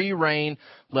free reign,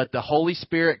 let the Holy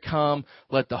Spirit come,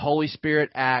 let the Holy Spirit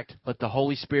act, let the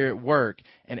Holy Spirit work,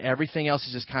 and everything else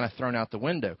is just kind of thrown out the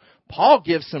window. Paul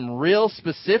gives some real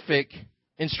specific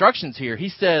instructions here. He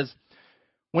says,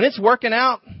 when it's working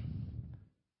out,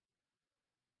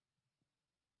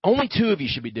 only 2 of you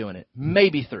should be doing it,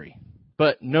 maybe 3,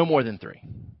 but no more than 3.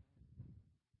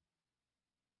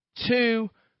 2,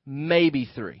 maybe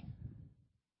 3.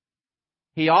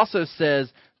 He also says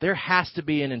there has to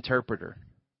be an interpreter,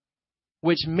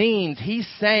 which means he's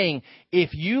saying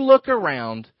if you look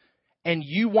around and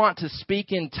you want to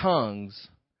speak in tongues,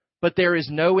 but there is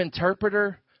no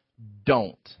interpreter,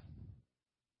 don't.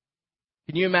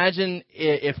 Can you imagine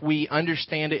if we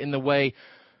understand it in the way,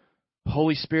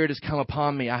 Holy Spirit has come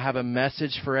upon me, I have a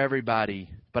message for everybody,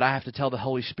 but I have to tell the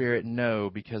Holy Spirit no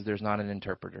because there's not an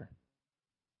interpreter.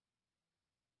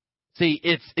 See,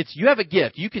 it's you have a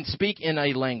gift. You can speak in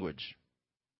a language.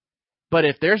 But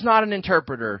if there's not an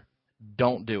interpreter,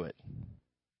 don't do it.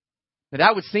 Now,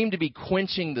 that would seem to be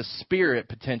quenching the Spirit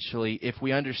potentially if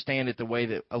we understand it the way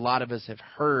that a lot of us have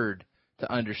heard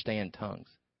to understand tongues.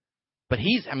 But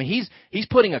he's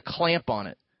putting a clamp on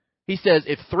it. He says,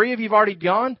 if 3 of you have already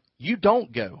gone, you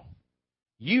don't go.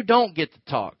 You don't get to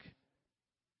talk.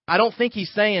 I don't think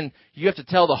he's saying you have to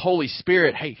tell the Holy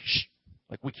Spirit, hey, shh.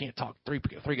 Like, we can't talk. 3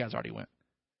 guys already went.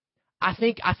 I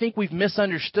think we've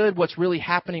misunderstood what's really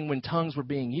happening when tongues were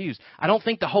being used. I don't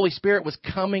think the Holy Spirit was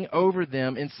coming over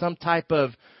them in some type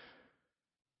of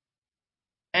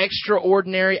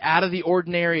extraordinary, out of the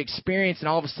ordinary experience, and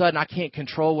all of a sudden I can't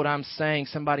control what I'm saying.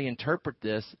 Somebody interpret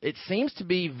this. It seems to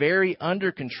be very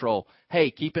under control. Hey,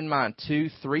 keep in mind, 2,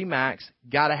 3 max,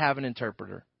 got to have an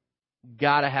interpreter.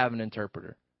 Got to have an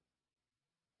interpreter.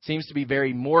 Seems to be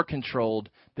very more controlled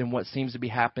than what seems to be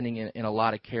happening in a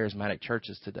lot of charismatic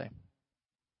churches today.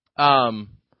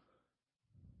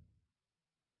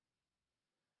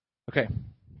 Okay.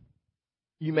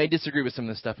 You may disagree with some of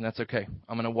this stuff, and that's okay.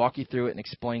 I'm going to walk you through it and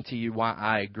explain to you why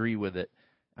I agree with it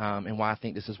and why I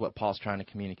think this is what Paul's trying to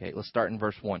communicate. Let's start in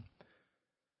verse 1.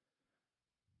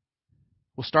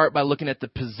 We'll start by looking at the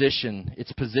position.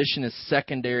 Its position is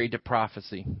secondary to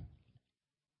prophecy.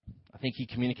 I think he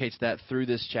communicates that through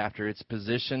this chapter. Its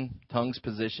position, tongue's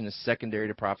position, is secondary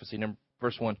to prophecy.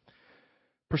 Verse 1.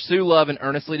 Pursue love and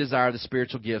earnestly desire the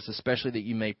spiritual gifts, especially that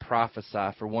you may prophesy.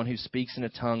 For one who speaks in a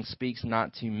tongue speaks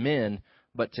not to men,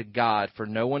 but to God. For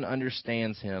no one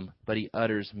understands him, but he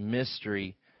utters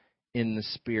mystery in the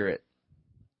Spirit.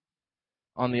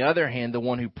 On the other hand, the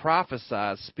one who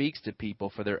prophesies speaks to people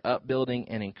for their upbuilding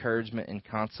and encouragement and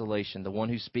consolation. The one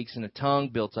who speaks in a tongue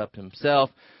builds up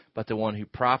himself, but the one who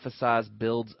prophesies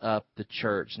builds up the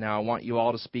church. Now, I want you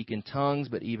all to speak in tongues,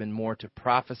 but even more to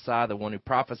prophesy. The one who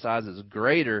prophesies is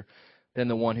greater than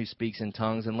the one who speaks in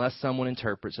tongues, unless someone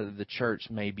interprets, so that the church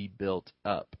may be built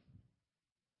up.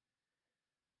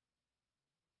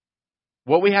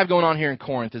 What we have going on here in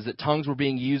Corinth is that tongues were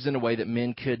being used in a way that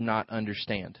men could not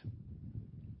understand.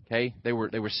 Okay? They were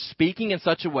speaking in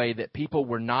such a way that people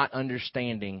were not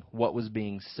understanding what was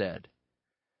being said.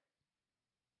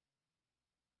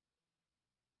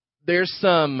 There's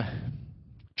some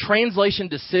translation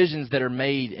decisions that are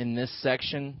made in this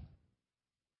section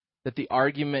that the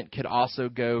argument could also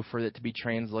go for it to be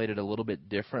translated a little bit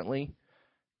differently.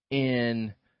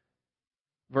 In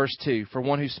verse 2, for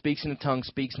one who speaks in a tongue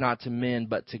speaks not to men,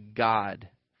 but to God.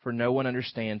 For no one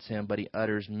understands him, but he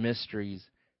utters mysteries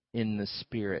in the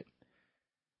Spirit.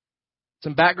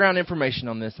 Some background information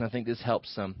on this, and I think this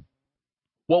helps some.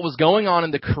 What was going on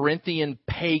in the Corinthian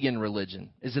pagan religion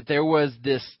is that there was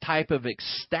this type of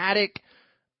ecstatic,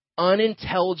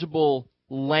 unintelligible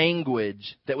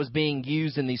language that was being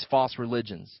used in these false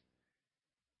religions.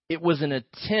 It was an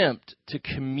attempt to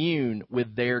commune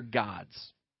with their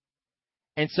gods.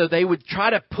 And so they would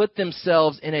try to put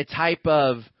themselves in a type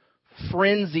of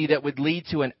frenzy that would lead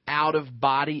to an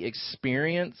out-of-body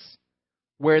experience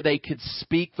where they could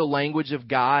speak the language of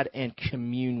God and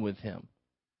commune with Him.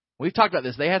 We've talked about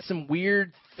this. They had some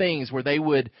weird things where they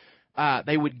would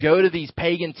go to these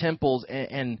pagan temples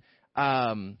and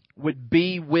would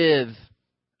be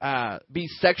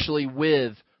sexually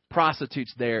with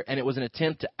prostitutes there, and it was an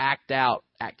attempt to act out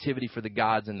activity for the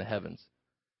gods in the heavens.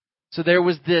 So there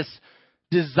was this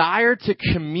desire to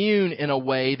commune in a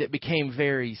way that became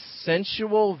very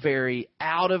sensual, very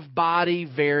out of body,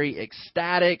 very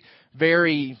ecstatic,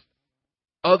 very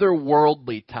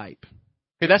otherworldly type.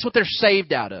 Okay, that's what they're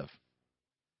saved out of.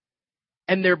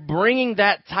 And they're bringing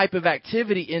that type of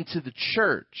activity into the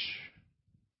church.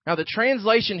 Now, the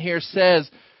translation here says,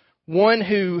 one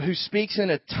who speaks in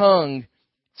a tongue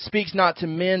speaks not to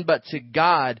men but to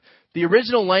God. The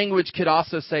original language could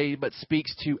also say, but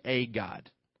speaks to a God.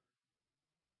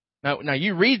 Now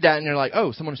you read that and you're like,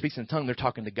 oh, someone who speaks in a tongue, they're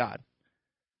talking to God.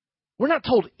 We're not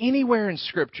told anywhere in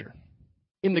Scripture,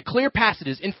 in the clear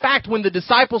passages. In fact, when the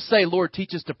disciples say, Lord,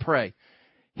 teach us to pray,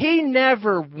 he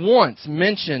never once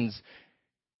mentions,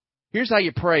 here's how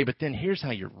you pray, but then here's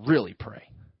how you really pray.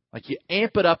 Like you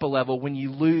amp it up a level when you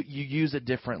use a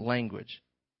different language.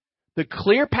 The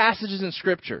clear passages in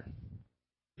Scripture,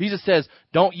 Jesus says,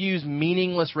 don't use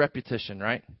meaningless repetition,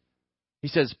 right? He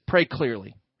says, pray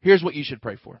clearly. Here's what you should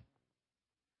pray for.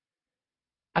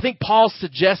 I think Paul's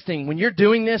suggesting when you're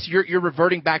doing this, you're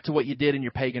reverting back to what you did in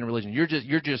your pagan religion.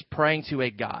 You're just praying to a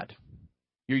God.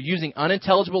 You're using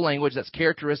unintelligible language that's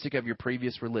characteristic of your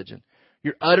previous religion.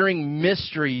 You're uttering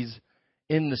mysteries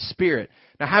in the Spirit.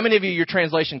 Now, how many of you, your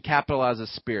translation capitalizes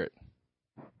Spirit?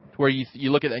 Where you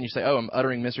look at that and you say, oh, I'm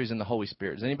uttering mysteries in the Holy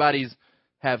Spirit. Does anybody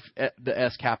have the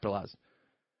S capitalized?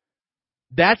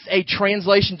 That's a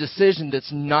translation decision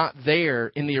that's not there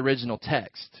in the original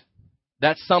text.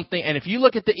 That's something, and if you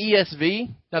look at the ESV,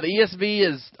 now the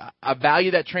ESV is, I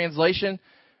value that translation,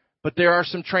 but there are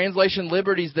some translation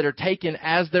liberties that are taken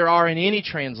as there are in any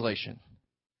translation.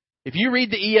 If you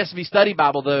read the ESV Study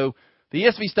Bible, though, the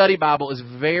ESV Study Bible is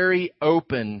very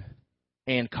open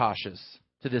and cautious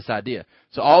to this idea.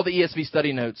 So all the ESV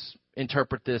study notes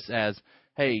interpret this as,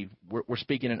 hey, we're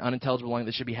speaking an unintelligible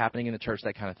language that should be happening in the church,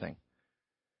 that kind of thing.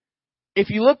 If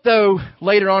you look, though,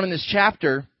 later on in this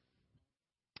chapter,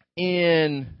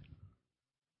 in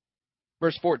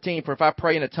verse 14, for if I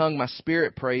pray in a tongue, my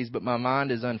spirit prays, but my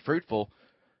mind is unfruitful,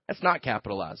 that's not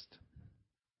capitalized.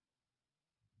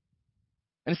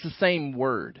 And it's the same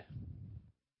word.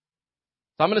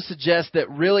 So I'm going to suggest that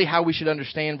really how we should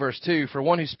understand verse 2, for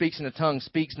one who speaks in a tongue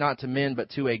speaks not to men, but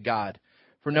to a God.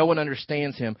 For no one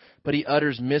understands him, but he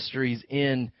utters mysteries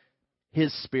in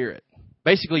his spirit.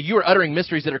 Basically, you are uttering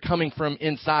mysteries that are coming from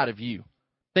inside of you.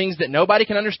 Things that nobody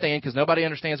can understand because nobody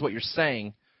understands what you're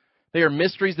saying. They are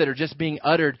mysteries that are just being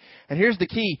uttered. And here's the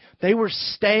key. They were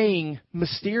staying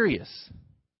mysterious.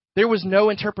 There was no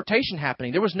interpretation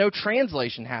happening. There was no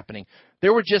translation happening.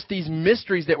 There were just these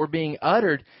mysteries that were being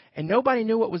uttered, and nobody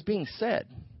knew what was being said.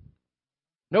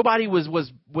 Nobody was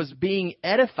being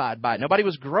edified by it. Nobody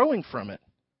was growing from it.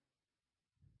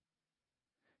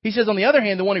 He says, on the other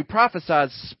hand, the one who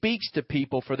prophesies speaks to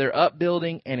people for their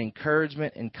upbuilding and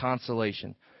encouragement and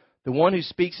consolation. The one who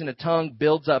speaks in a tongue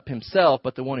builds up himself,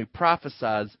 but the one who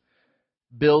prophesies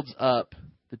builds up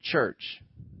the church.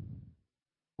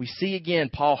 We see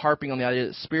again Paul harping on the idea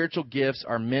that spiritual gifts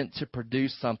are meant to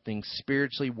produce something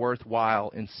spiritually worthwhile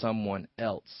in someone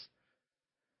else.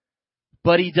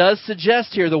 But he does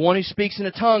suggest here the one who speaks in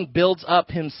a tongue builds up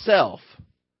himself,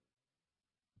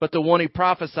 but the one who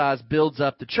prophesies builds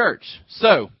up the church.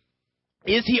 So,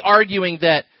 is he arguing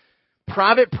that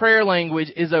private prayer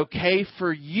language is okay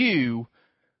for you,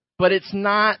 but it's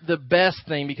not the best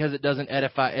thing because it doesn't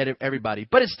edify everybody,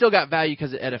 but it's still got value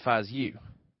because it edifies you?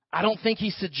 I don't think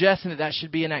he's suggesting that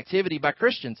should be an activity by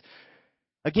Christians.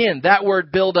 Again, that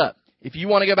word build up. If you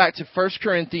want to go back to 1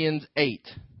 Corinthians 8,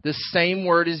 this same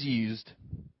word is used.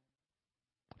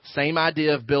 Same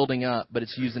idea of building up, but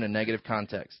it's used in a negative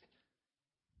context.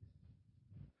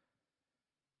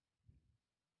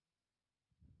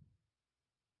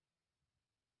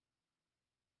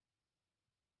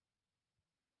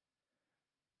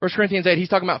 First Corinthians 8, he's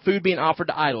talking about food being offered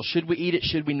to idols. Should we eat it?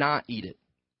 Should we not eat it?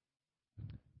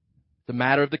 The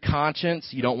matter of the conscience.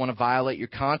 You don't want to violate your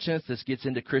conscience. This gets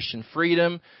into Christian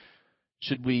freedom.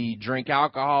 Should we drink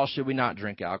alcohol? Should we not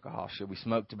drink alcohol? Should we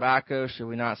smoke tobacco? Should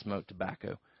we not smoke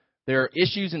tobacco? There are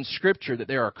issues in Scripture that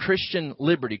there are Christian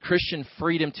liberty, Christian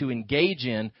freedom to engage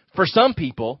in for some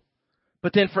people.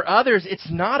 But then for others, it's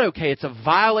not okay. It's a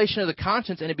violation of the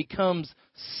conscience, and it becomes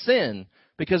sin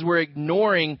because we're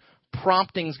ignoring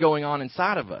promptings going on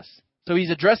inside of us. So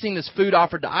he's addressing this food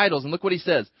offered to idols, and look what he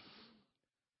says.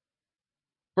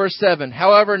 Verse 7,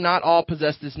 however, not all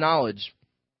possess this knowledge,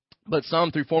 but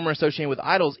some, through former association with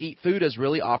idols, eat food as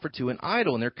really offered to an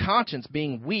idol, and their conscience,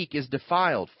 being weak, is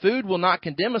defiled. Food will not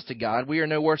condemn us to God. We are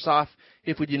no worse off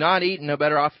if we do not eat, and no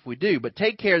better off if we do. But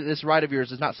take care that this right of yours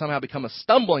does not somehow become a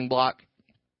stumbling block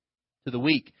to the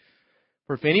weak.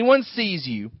 For if anyone sees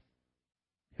you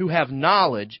who have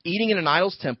knowledge eating in an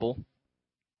idol's temple,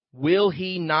 will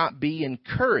he not be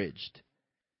encouraged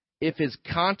if his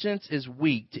conscience is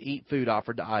weak to eat food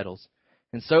offered to idols?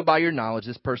 And so by your knowledge,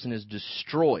 this person has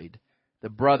destroyed the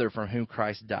brother from whom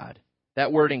Christ died.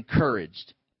 That word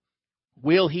encouraged.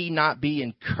 Will he not be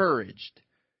encouraged?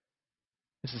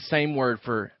 It's the same word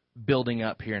for building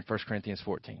up here in 1 Corinthians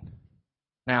 14.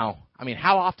 Now,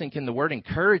 how often can the word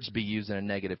encouraged be used in a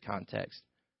negative context?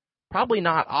 Probably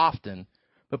not often.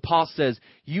 But Paul says,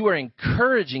 you are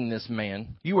encouraging this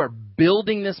man. You are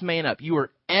building this man up. You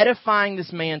are edifying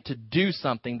this man to do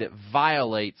something that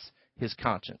violates his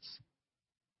conscience.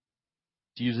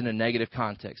 It's used in a negative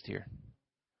context here.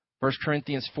 1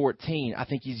 Corinthians 14, I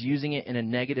think he's using it in a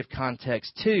negative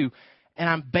context too. And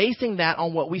I'm basing that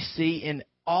on what we see in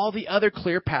all the other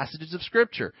clear passages of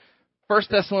Scripture. 1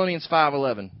 Thessalonians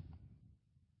 5:11.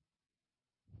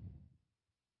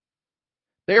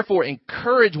 Therefore,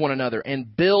 encourage one another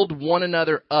and build one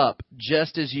another up,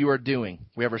 just as you are doing.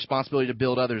 We have a responsibility to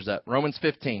build others up. Romans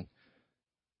 15.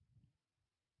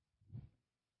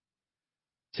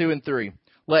 2 and 3.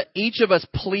 Let each of us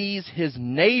please his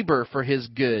neighbor for his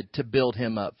good, to build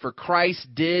him up. For Christ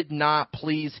did not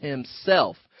please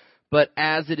himself, but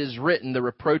as it is written, the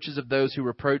reproaches of those who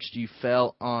reproached you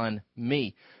fell on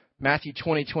me. Matthew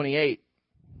 20:28.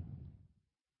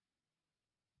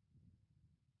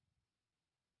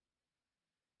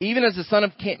 Even as the Son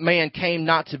of Man came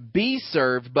not to be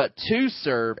served, but to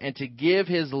serve, and to give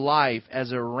his life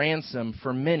as a ransom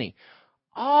for many.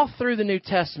 All through the New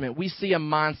Testament, we see a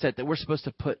mindset that we're supposed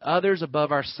to put others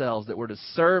above ourselves, that we're to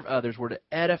serve others, we're to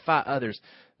edify others.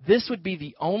 This would be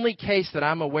the only case that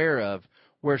I'm aware of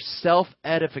where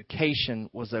self-edification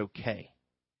was okay.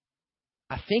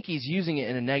 I think he's using it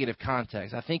in a negative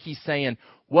context. I think he's saying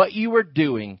what you were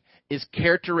doing is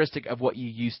characteristic of what you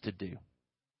used to do.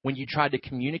 When you tried to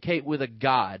communicate with a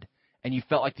God and you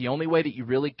felt like the only way that you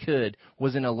really could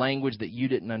was in a language that you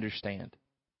didn't understand.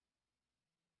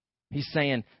 He's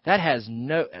saying that has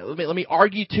no... Let me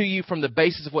argue to you from the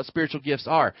basis of what spiritual gifts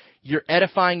are. You're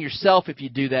edifying yourself if you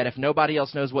do that, if nobody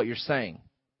else knows what you're saying.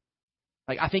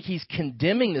 I think he's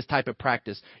condemning this type of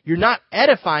practice. You're not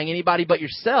edifying anybody but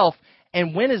yourself.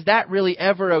 And when is that really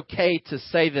ever okay to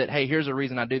say that, hey, here's a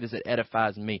reason I do this, it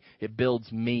edifies me, it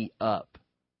builds me up?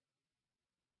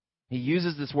 He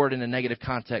uses this word in a negative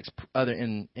context other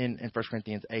in 1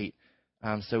 Corinthians 8.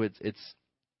 So it's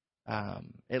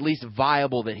at least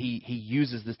viable that he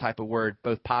uses this type of word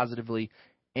both positively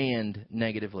and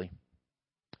negatively.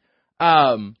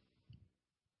 All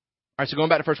right, so going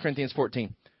back to 1 Corinthians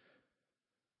 14.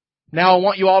 Now I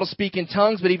want you all to speak in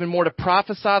tongues, but even more to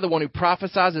prophesy. The one who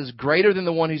prophesies is greater than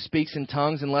the one who speaks in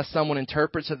tongues, unless someone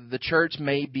interprets, so that the church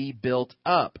may be built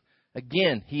up.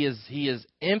 Again, he is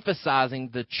emphasizing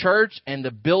the church, and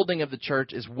the building of the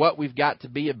church is what we've got to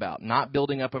be about, not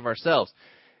building up of ourselves.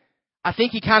 I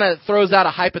think he kind of throws out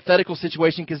a hypothetical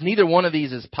situation because neither one of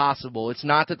these is possible. It's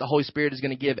not that the Holy Spirit is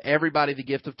going to give everybody the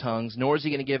gift of tongues, nor is he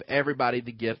going to give everybody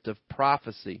the gift of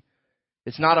prophecy.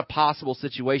 It's not a possible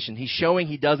situation. He's showing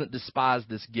he doesn't despise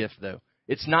this gift, though.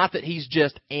 It's not that he's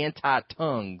just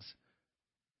anti-tongues.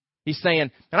 He's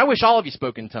saying, and I wish all of you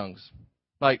spoke in tongues.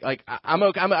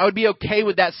 I would be okay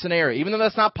with that scenario. Even though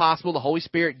that's not possible, the Holy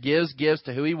Spirit gives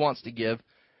to who he wants to give.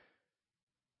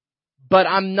 But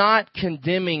I'm not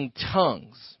condemning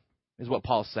tongues, is what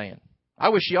Paul's saying. I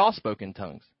wish you all spoke in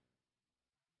tongues.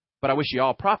 But I wish you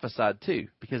all prophesied too,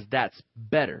 because that's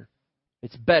better.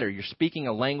 It's better. You're speaking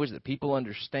a language that people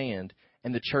understand,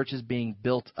 and the church is being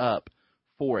built up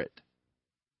for it.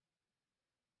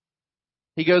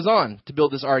 He goes on to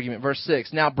build this argument. Verse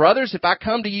 6, now, brothers, if I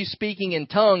come to you speaking in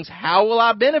tongues, how will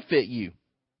I benefit you?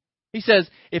 He says,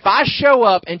 if I show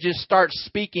up and just start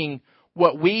speaking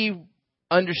what we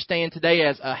understand today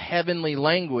as a heavenly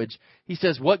language, he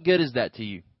says, what good is that to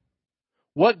you?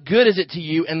 What good is it to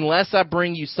you unless I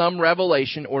bring you some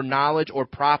revelation or knowledge or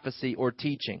prophecy or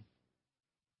teaching?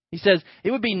 He says,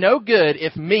 it would be no good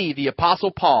if me, the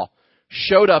Apostle Paul,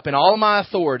 showed up in all of my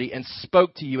authority and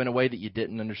spoke to you in a way that you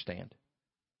didn't understand.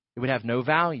 It would have no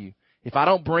value. If I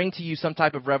don't bring to you some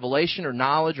type of revelation or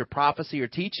knowledge or prophecy or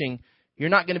teaching, you're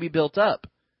not going to be built up.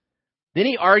 Then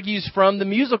he argues from the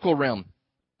musical realm.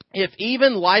 If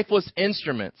even lifeless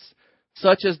instruments,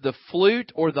 such as the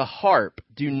flute or the harp,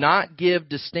 do not give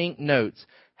distinct notes,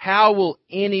 how will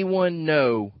anyone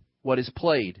know what is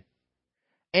played?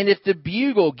 And if the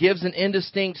bugle gives an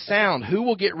indistinct sound, who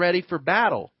will get ready for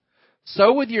battle?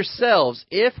 So with yourselves,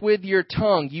 if with your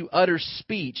tongue you utter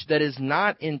speech that is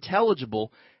not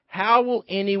intelligible, how will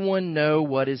anyone know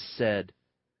what is said?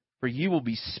 for you will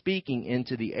be speaking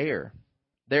into the air.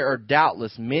 There are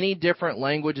doubtless many different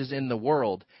languages in the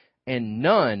world, and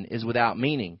none is without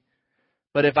meaning.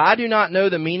 But if I do not know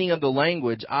the meaning of the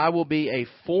language, I will be a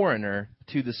foreigner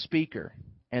to the speaker,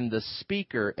 and the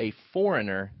speaker a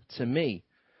foreigner to me.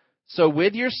 So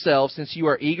with yourselves, since you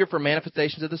are eager for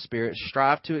manifestations of the Spirit,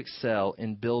 strive to excel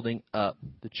in building up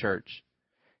the church.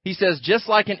 He says, just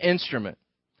like an instrument,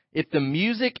 if the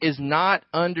music is not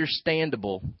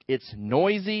understandable, it's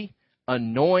noisy,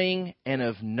 annoying, and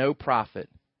of no profit.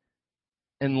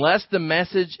 Unless the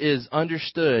message is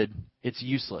understood, it's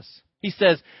useless. He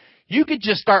says, you could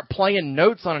just start playing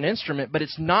notes on an instrument, but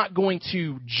it's not going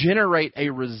to generate a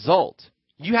result.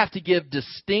 You have to give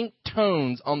distinct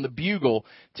tones on the bugle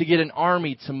to get an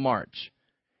army to march.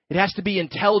 It has to be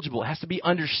intelligible. It has to be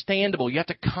understandable. You have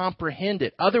to comprehend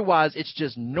it. Otherwise, it's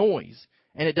just noise,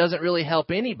 and it doesn't really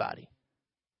help anybody.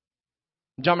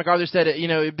 John MacArthur said,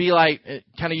 it'd be like,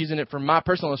 kind of using it from my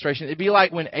personal illustration, it'd be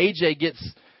like when AJ gets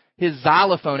his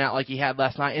xylophone out like he had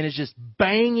last night and is just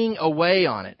banging away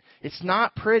on it. It's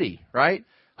not pretty, right?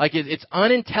 Like it's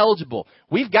unintelligible.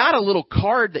 We've got a little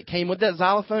card that came with that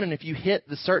xylophone, and if you hit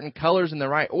the certain colors in the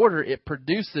right order, it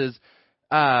produces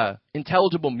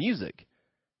intelligible music.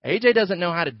 AJ doesn't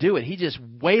know how to do it. He just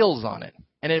wails on it.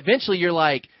 And eventually you're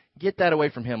like, get that away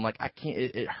from him. Like, I can't,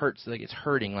 it hurts. Like, it's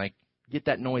hurting. Like, get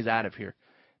that noise out of here.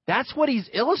 That's what he's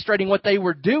illustrating what they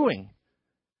were doing.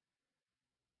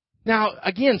 Now,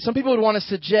 again, some people would want to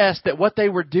suggest that what they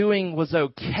were doing was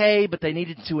okay, but they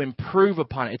needed to improve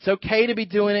upon it. It's okay to be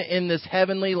doing it in this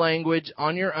heavenly language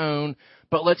on your own,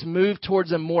 but let's move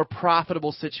towards a more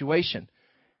profitable situation.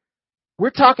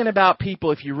 We're talking about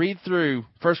people, if you read through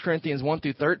 1 Corinthians 1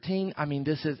 through 13, I mean,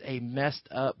 this is a messed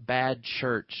up, bad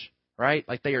church, right?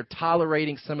 Like they are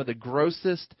tolerating some of the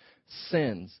grossest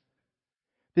sins.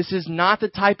 This is not the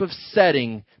type of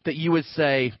setting that you would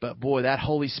say, but boy, that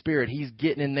Holy Spirit, He's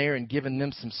getting in there and giving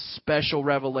them some special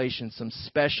revelation, some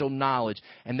special knowledge,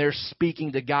 and they're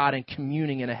speaking to God and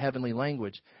communing in a heavenly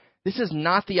language. This is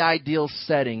not the ideal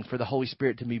setting for the Holy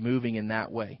Spirit to be moving in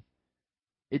that way.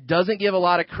 It doesn't give a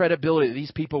lot of credibility that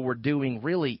these people were doing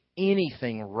really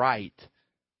anything right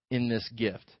in this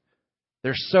gift.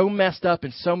 They're so messed up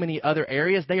in so many other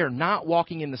areas. They are not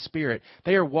walking in the Spirit.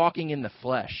 They are walking in the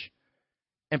flesh.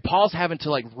 And Paul's having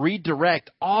to redirect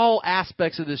all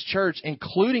aspects of this church,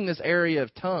 including this area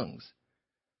of tongues.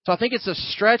 So I think it's a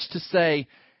stretch to say,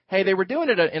 hey, they were doing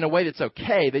it in a way that's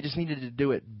okay. They just needed to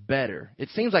do it better. It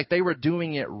seems like they were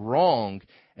doing it wrong,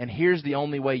 and here's the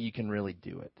only way you can really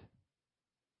do it.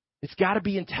 It's got to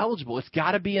be intelligible. It's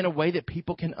got to be in a way that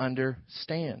people can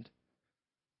understand.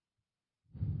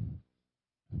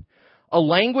 A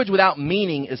language without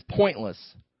meaning is pointless.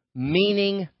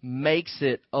 Meaning makes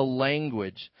it a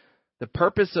language. The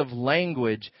purpose of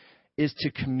language is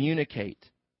to communicate.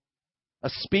 A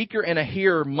speaker and a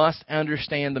hearer must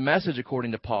understand the message,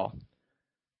 according to Paul.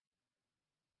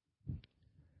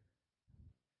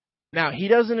 Now, he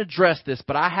doesn't address this,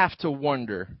 but I have to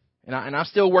wonder, and I'm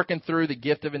still working through the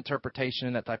gift of interpretation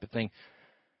and that type of thing.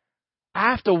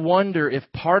 I have to wonder if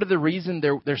part of the reason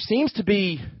there seems to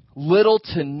be little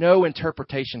to no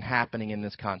interpretation happening in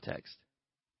this context.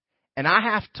 And I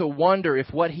have to wonder if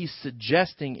what he's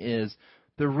suggesting is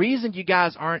the reason you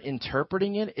guys aren't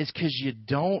interpreting it is because you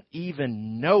don't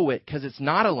even know it, because it's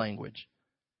not a language.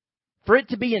 For it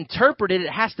to be interpreted, it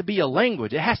has to be a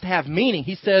language. It has to have meaning.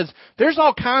 He says there's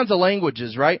all kinds of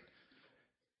languages, right?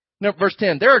 No, verse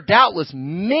 10, there are doubtless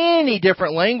many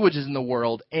different languages in the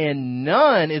world, and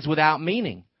none is without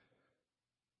meaning.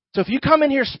 So if you come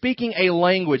in here speaking a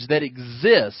language that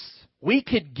exists, we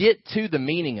could get to the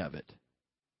meaning of it.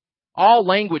 All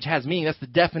language has meaning. That's the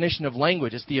definition of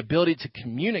language. It's the ability to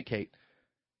communicate.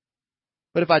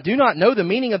 But if I do not know the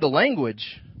meaning of the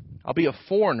language, I'll be a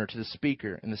foreigner to the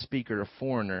speaker, and the speaker a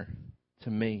foreigner to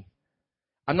me.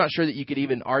 I'm not sure that you could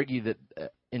even argue that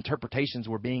interpretations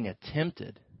were being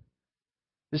attempted.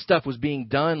 This stuff was being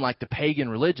done like the pagan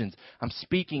religions. I'm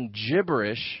speaking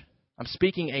gibberish. I'm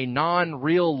speaking a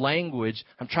non-real language.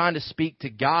 I'm trying to speak to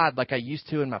God like I used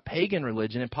to in my pagan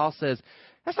religion. And Paul says,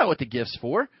 that's not what the gift's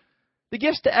for. The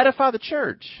gift's to edify the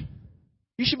church.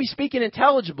 You should be speaking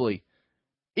intelligibly.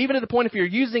 Even to the point if you're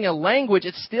using a language,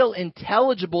 it's still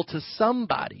intelligible to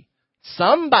somebody.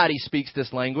 Somebody speaks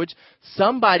this language.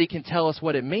 Somebody can tell us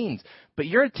what it means. But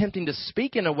you're attempting to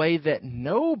speak in a way that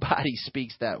nobody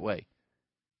speaks that way.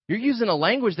 You're using a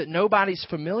language that nobody's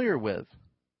familiar with.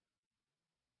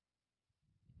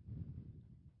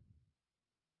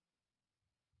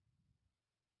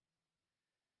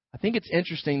 I think it's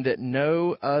interesting that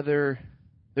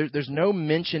there's no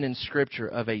mention in Scripture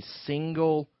of a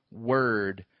single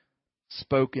word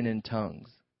spoken in tongues.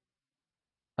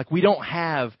 Like, we don't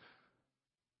have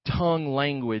tongue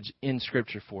language in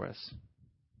Scripture for us.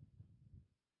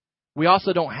 We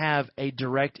also don't have a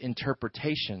direct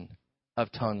interpretation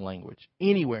of tongue language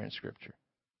anywhere in Scripture.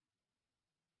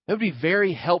 That would be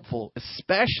very helpful,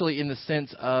 especially in the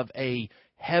sense of a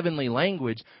heavenly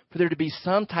language, for there to be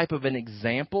some type of an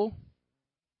example,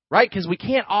 right? Because we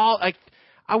can't all, like,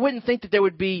 I wouldn't think that there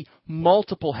would be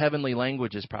multiple heavenly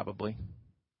languages probably.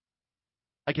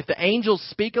 Like, if the angels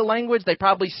speak a language, they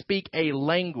probably speak a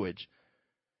language.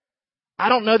 I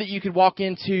don't know that you could walk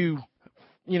into,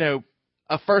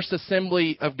 a First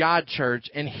Assembly of God church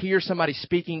and hear somebody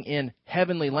speaking in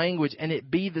heavenly language and it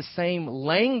be the same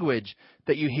language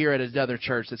that you hear at another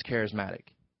church that's charismatic.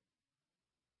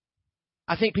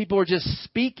 I think people are just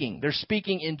speaking. They're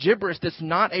speaking in gibberish that's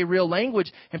not a real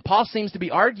language. And Paul seems to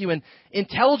be arguing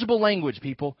intelligible language,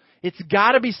 people. It's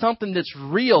got to be something that's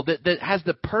real, that has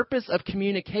the purpose of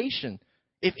communication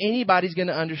if anybody's going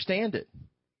to understand it.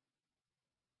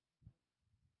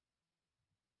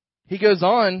 He goes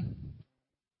on,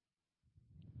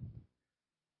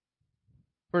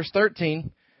 verse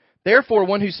 13, therefore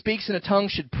one who speaks in a tongue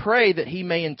should pray that he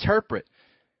may interpret.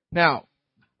 Now,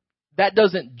 that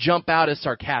doesn't jump out as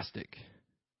sarcastic,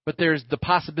 but there's the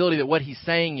possibility that what he's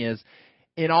saying is,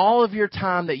 in all of your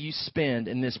time that you spend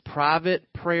in this private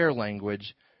prayer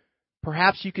language,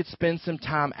 perhaps you could spend some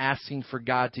time asking for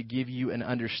God to give you an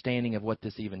understanding of what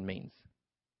this even means.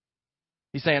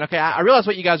 He's saying, okay, I realize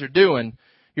what you guys are doing.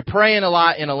 You're praying a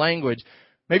lot in a language.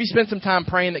 Maybe spend some time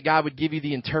praying that God would give you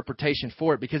the interpretation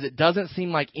for it, because it doesn't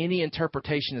seem like any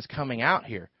interpretation is coming out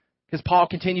here. Because Paul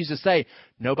continues to say,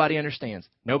 nobody understands.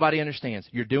 Nobody understands.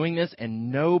 You're doing this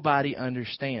and nobody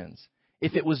understands.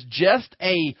 If it was just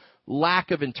a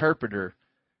lack of interpreter,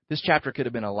 this chapter could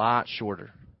have been a lot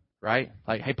shorter, right?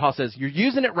 Like, hey, Paul says, you're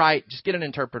using it right. Just get an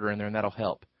interpreter in there and that'll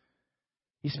help.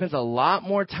 He spends a lot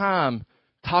more time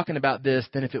talking about this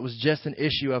than if it was just an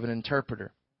issue of an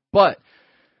interpreter. But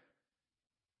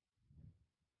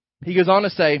he goes on to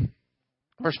say,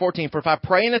 verse 14, for if I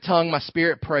pray in a tongue, my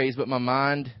spirit prays, but my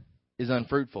mind is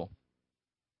unfruitful.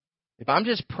 If I'm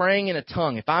just praying in a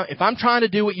tongue, if I'm trying to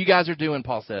do what you guys are doing,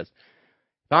 Paul says,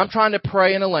 if I'm trying to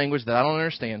pray in a language that I don't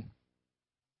understand,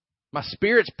 my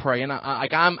spirit's praying,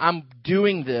 I'm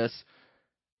doing this,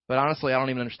 but honestly, I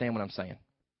don't even understand what I'm saying.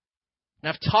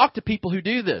 And I've talked to people who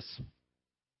do this,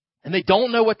 and they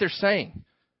don't know what they're saying.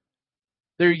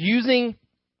 They're using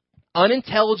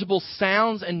unintelligible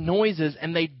sounds and noises,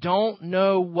 and they don't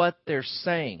know what they're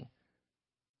saying.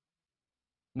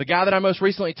 The guy that I most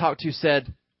recently talked to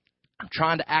said, I'm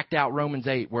trying to act out Romans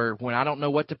 8, where when I don't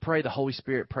know what to pray, the Holy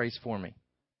Spirit prays for me.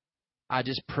 I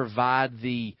just provide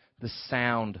the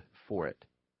sound for it.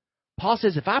 Paul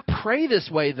says, if I pray this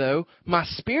way, though, my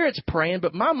spirit's praying,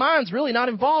 but my mind's really not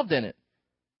involved in it.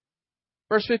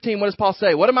 Verse 15, what does Paul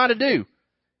say? What am I to do?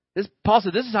 Paul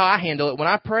said, this is how I handle it. When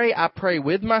I pray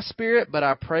with my spirit, but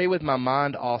I pray with my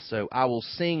mind also. I will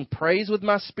sing praise with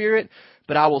my spirit,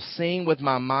 but I will sing with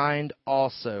my mind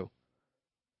also.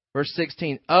 Verse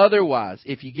 16, otherwise,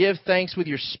 if you give thanks with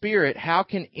your spirit, how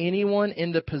can anyone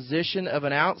in the position of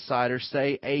an outsider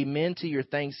say amen to your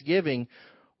thanksgiving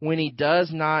when he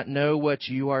does not know what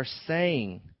you are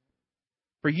saying?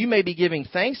 For you may be giving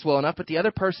thanks well enough, but the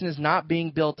other person is not being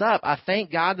built up. I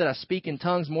thank God that I speak in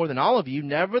tongues more than all of you.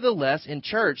 Nevertheless, in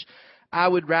church, I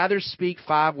would rather speak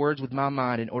 5 words with my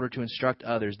mind in order to instruct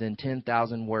others than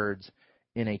 10,000 words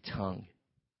in a tongue.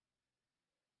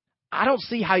 I don't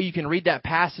see how you can read that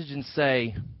passage and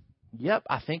say, yep,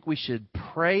 I think we should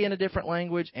pray in a different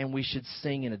language and we should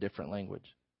sing in a different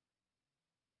language.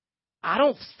 I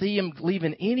don't see him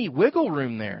leaving any wiggle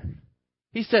room there.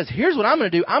 He says, here's what I'm going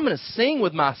to do. I'm going to sing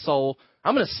with my soul.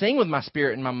 I'm going to sing with my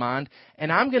spirit and my mind, and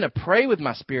I'm going to pray with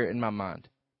my spirit and my mind.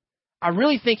 I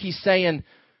really think he's saying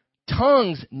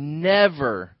tongues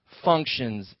never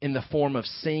functions in the form of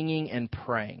singing and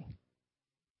praying.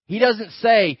 He doesn't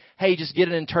say, hey, just get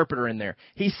an interpreter in there.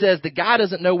 He says the guy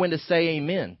doesn't know when to say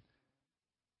amen.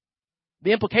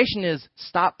 The implication is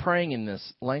stop praying in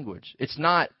this language. It's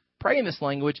not pray in this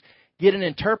language, get an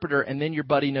interpreter, and then your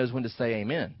buddy knows when to say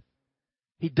amen.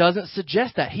 He doesn't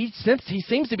suggest that. He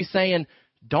seems to be saying,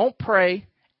 don't pray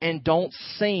and don't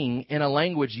sing in a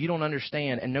language you don't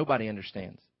understand and nobody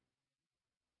understands.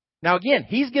 Now again,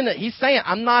 he's saying,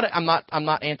 I'm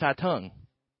not anti-tongue.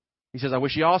 He says, I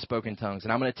wish you all spoke in tongues,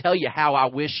 and I'm going to tell you how I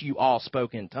wish you all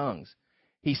spoke in tongues.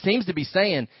 He seems to be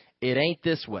saying, it ain't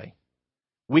this way.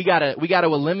 We gotta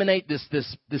eliminate this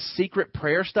secret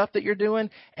prayer stuff that you're doing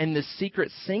and this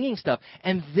secret singing stuff.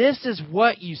 And this is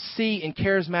what you see in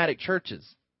charismatic churches.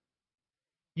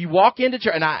 You walk into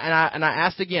church, and I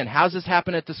asked again, how's this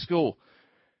happen at the school?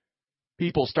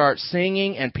 People start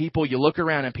singing, and you look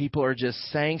around, and people are just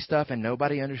saying stuff, and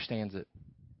nobody understands it.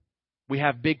 We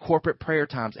have big corporate prayer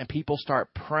times, and people start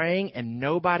praying, and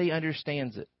nobody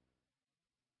understands it.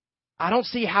 I don't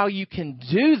see how you can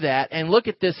do that and look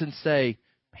at this and say,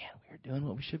 man, we're doing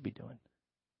what we should be doing.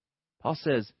 Paul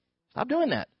says, stop doing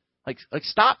that. Like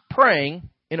stop praying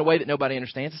in a way that nobody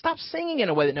understands. Stop singing in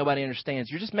a way that nobody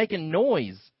understands. You're just making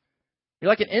noise. You're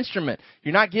like an instrument.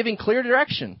 You're not giving clear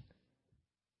direction.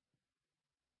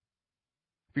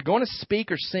 If you're going to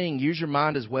speak or sing, use your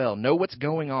mind as well. Know what's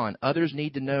going on. Others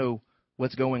need to know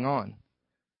what's going on.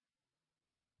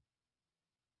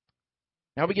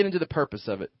 Now we get into the purpose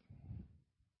of it.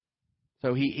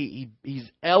 So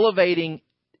he's elevating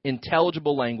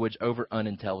intelligible language over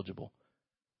unintelligible.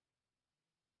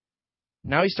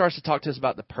 Now he starts to talk to us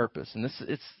about the purpose. And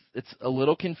it's a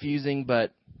little confusing,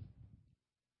 but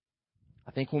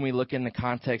I think when we look in the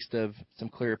context of some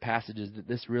clearer passages, that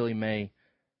this really may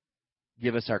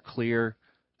give us our clear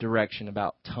direction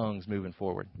about tongues moving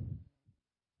forward.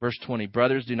 Verse 20,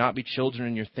 brothers, do not be children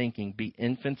in your thinking, be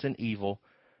infants in evil,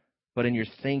 but in your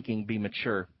thinking be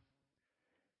mature.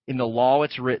 In the law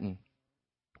it's written,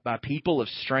 by people of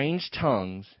strange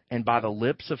tongues and by the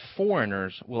lips of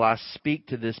foreigners will I speak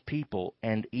to this people,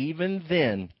 and even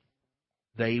then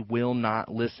they will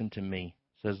not listen to me,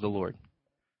 says the Lord.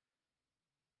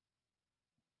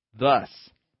 Thus,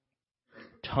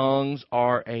 tongues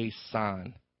are a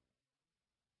sign,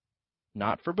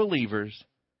 not for believers,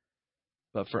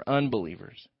 but for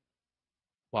unbelievers,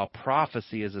 while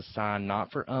prophecy is a sign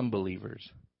not for unbelievers,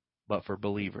 but for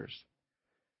believers.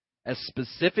 As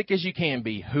specific as you can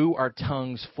be, who are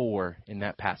tongues for in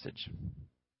that passage?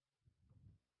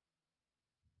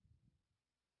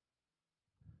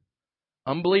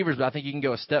 Unbelievers, but I think you can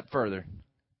go a step further.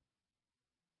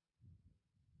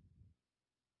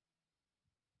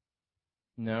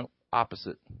 No,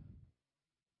 opposite.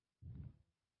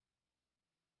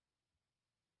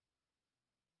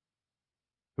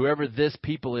 Whoever this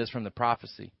people is from the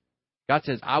prophecy. God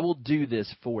says, I will do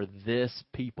this for this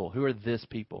people. Who are this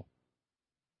people?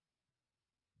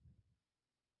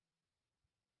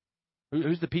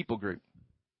 Who's the people group?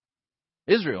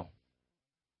 Israel.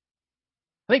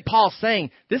 I think Paul's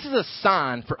saying this is a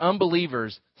sign for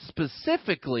unbelievers,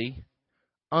 specifically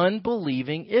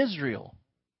unbelieving Israel.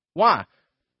 Why? Is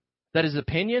that his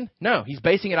opinion? No, he's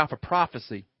basing it off a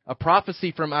prophecy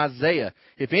from Isaiah.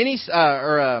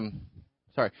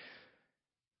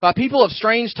 By people of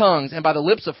strange tongues and by the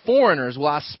lips of foreigners will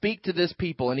I speak to this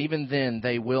people, and even then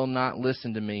they will not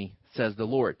listen to me, says the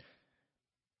Lord.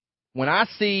 When I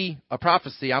see a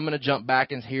prophecy, I'm going to jump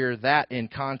back and hear that in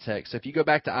context. So if you go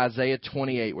back to Isaiah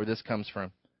 28, where this comes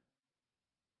from.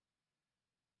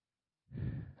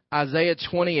 Isaiah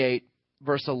 28,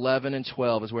 verse 11 and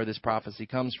 12 is where this prophecy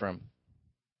comes from.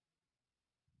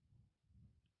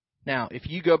 Now, if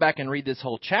you go back and read this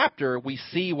whole chapter, we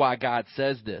see why God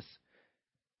says this.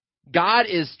 God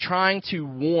is trying to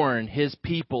warn his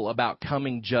people about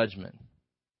coming judgment.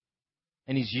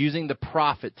 And he's using the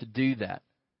prophet to do that.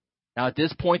 Now, at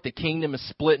this point, the kingdom is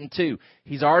split in two.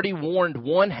 He's already warned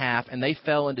one half, and they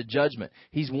fell into judgment.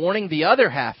 He's warning the other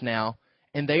half now,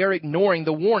 and they are ignoring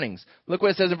the warnings. Look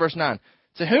what it says in verse 9.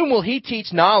 To whom will he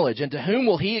teach knowledge, and to whom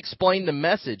will he explain the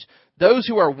message? Those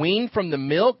who are weaned from the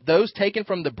milk, those taken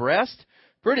from the breast?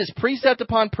 For it is precept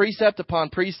upon precept upon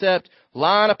precept,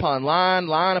 line upon line,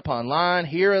 line upon line,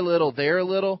 here a little, there a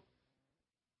little.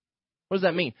 What does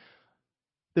that mean?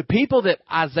 The people that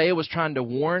Isaiah was trying to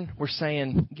warn were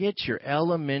saying, get your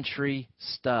elementary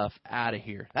stuff out of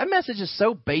here. That message is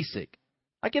so basic.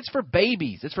 Like it's for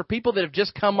babies. It's for people that have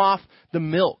just come off the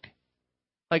milk.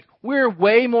 Like, we're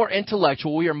way more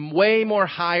intellectual. We are way more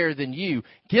higher than you.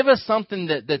 Give us something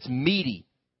that's meaty.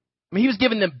 I mean, he was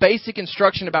giving them basic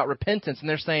instruction about repentance, and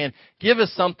they're saying, give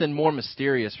us something more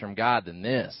mysterious from God than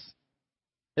this.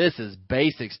 This is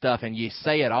basic stuff, and you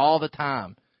say it all the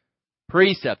time.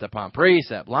 Precept upon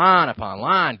precept, line upon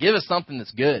line. Give us something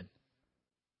that's good.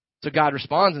 So God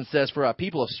responds and says, for a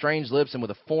people of strange lips and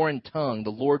with a foreign tongue, the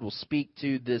Lord will speak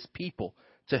to this people,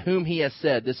 to whom he has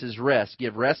said, this is rest.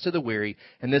 Give rest to the weary,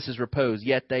 and this is repose.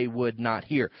 Yet they would not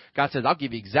hear. God says, I'll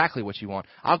give you exactly what you want.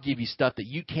 I'll give you stuff that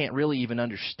you can't really even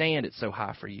understand. It's so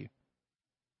high for you.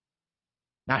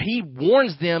 Now, he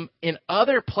warns them in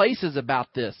other places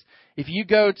about this. If you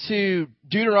go to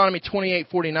Deuteronomy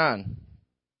 28:49.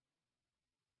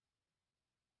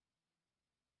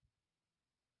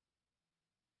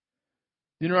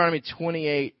 Deuteronomy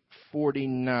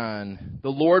 28:49. The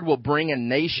Lord will bring a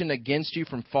nation against you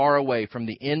from far away, from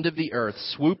the end of the earth,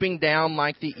 swooping down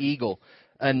like the eagle,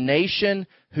 a nation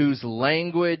whose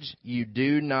language you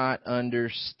do not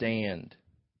understand.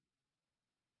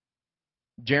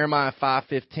 Jeremiah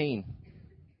 5:15.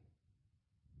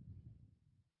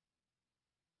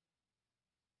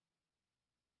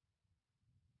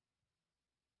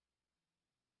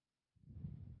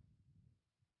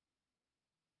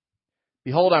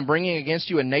 Behold, I'm bringing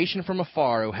against you a nation from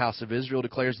afar, O house of Israel,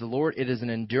 declares the Lord. It is an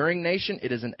enduring nation.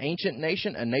 It is an ancient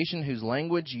nation, a nation whose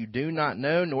language you do not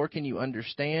know, nor can you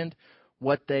understand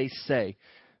what they say.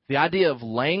 The idea of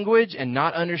language and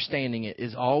not understanding it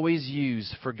is always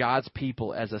used for God's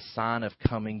people as a sign of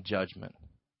coming judgment.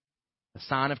 A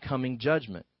sign of coming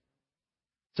judgment.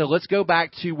 So let's go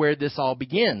back to where this all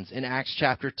begins in Acts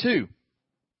chapter 2.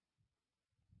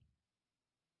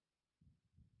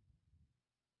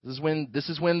 This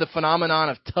is when the phenomenon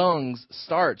of tongues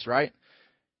starts, right?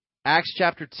 Acts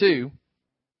chapter 2,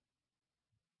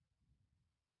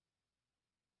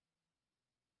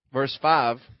 verse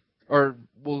 5, or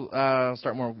we'll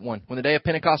start more 1. When the day of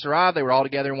Pentecost arrived, they were all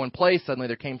together in one place. Suddenly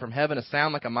there came from heaven a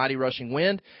sound like a mighty rushing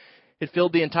wind. It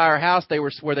filled the entire house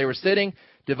where they were sitting.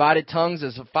 Divided tongues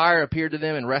as a fire appeared to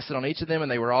them and rested on each of them, and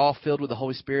they were all filled with the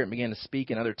Holy Spirit and began to speak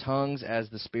in other tongues as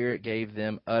the Spirit gave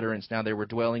them utterance. Now there were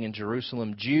dwelling in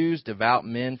Jerusalem Jews, devout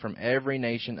men from every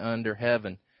nation under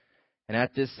heaven. And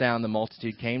at this sound the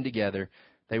multitude came together.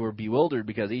 They were bewildered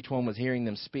because each one was hearing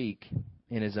them speak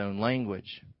in his own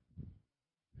language.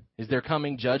 Is there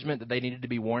coming judgment that they needed to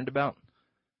be warned about?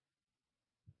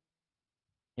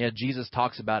 Yeah, Jesus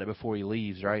talks about it before he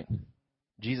leaves, right?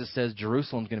 Jesus says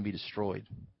Jerusalem's going to be destroyed.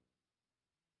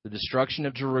 The destruction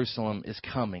of Jerusalem is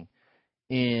coming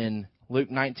in Luke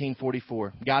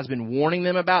 19:44. God's been warning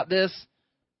them about this,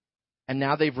 and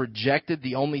now they've rejected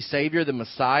the only Savior, the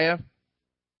Messiah.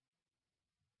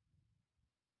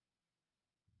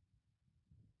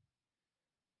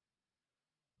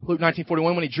 Luke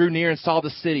 19:41, when he drew near and saw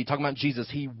the city, talking about Jesus,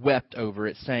 he wept over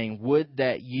it, saying, "Would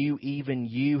that you, even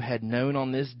you, had known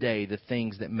on this day the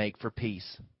things that make for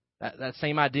peace." That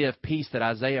same idea of peace that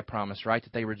Isaiah promised, right,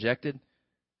 that they rejected.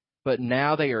 But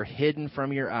now they are hidden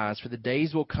from your eyes, for the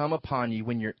days will come upon you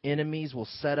when your enemies will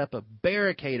set up a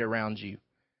barricade around you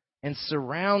and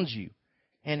surround you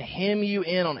and hem you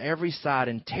in on every side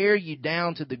and tear you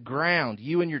down to the ground,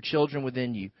 you and your children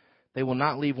within you. They will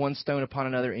not leave one stone upon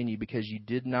another in you because you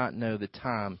did not know the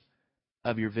time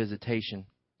of your visitation.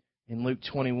 In Luke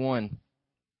 21,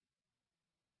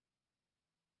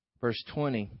 verse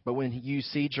 20, but when you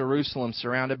see Jerusalem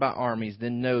surrounded by armies,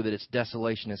 then know that its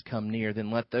desolation has come near.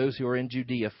 Then let those who are in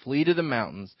Judea flee to the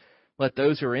mountains. Let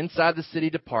those who are inside the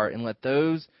city depart, and let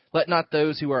not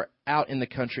those who are out in the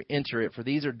country enter it. For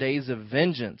these are days of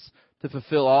vengeance, to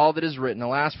fulfill all that is written.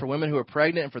 Alas, for women who are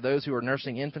pregnant and for those who are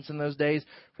nursing infants in those days,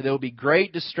 for there will be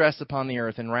great distress upon the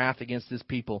earth and wrath against this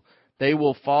people. They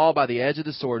will fall by the edge of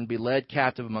the sword and be led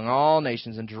captive among all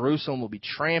nations, and Jerusalem will be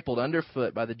trampled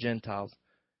underfoot by the Gentiles,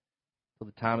 till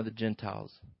the time of the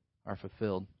Gentiles are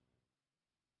fulfilled.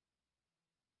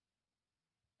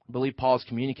 I believe Paul's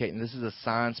communicating this is a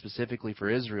sign specifically for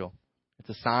Israel. It's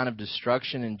a sign of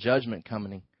destruction and judgment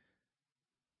coming.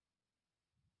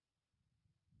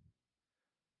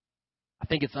 I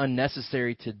think it's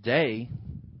unnecessary today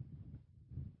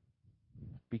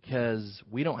because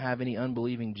we don't have any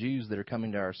unbelieving Jews that are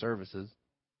coming to our services.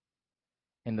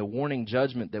 And the warning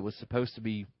judgment that was supposed to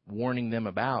be warning them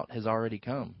about has already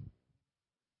come.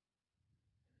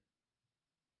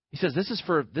 He says this is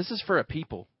for a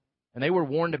people. And they were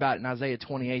warned about in Isaiah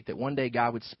 28 that one day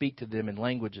God would speak to them in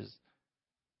languages.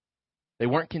 They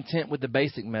weren't content with the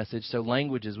basic message, so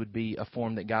languages would be a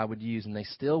form that God would use, and they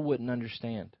still wouldn't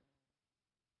understand.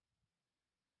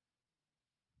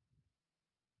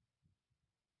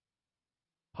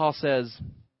 Paul says,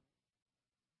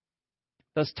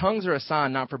 thus tongues are a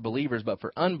sign not for believers but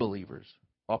for unbelievers,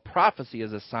 while prophecy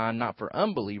is a sign not for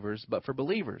unbelievers but for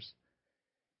believers.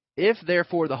 If,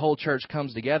 therefore, the whole church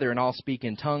comes together and all speak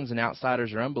in tongues and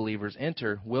outsiders or unbelievers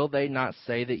enter, will they not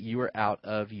say that you are out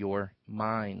of your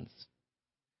minds?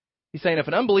 He's saying if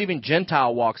an unbelieving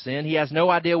Gentile walks in, he has no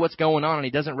idea what's going on and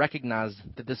he doesn't recognize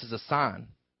that this is a sign.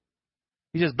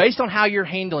 He says, based on how you're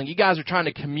handling, you guys are trying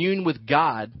to commune with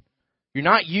God. You're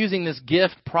not using this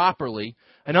gift properly.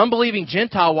 An unbelieving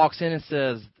Gentile walks in and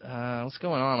says, what's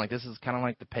going on? Like, this is kind of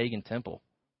like the pagan temple.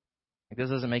 Like, this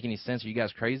doesn't make any sense. Are you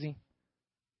guys crazy?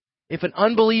 If an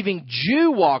unbelieving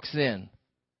Jew walks in,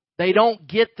 they don't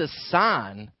get the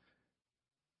sign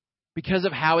because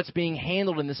of how it's being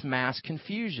handled in this mass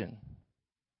confusion.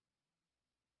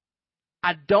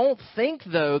 I don't think,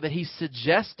 though, that he's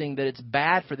suggesting that it's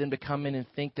bad for them to come in and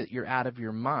think that you're out of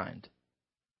your mind.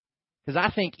 Because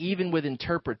I think even with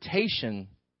interpretation,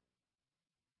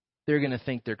 they're going to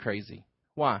think they're crazy.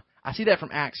 Why? I see that from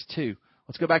Acts 2.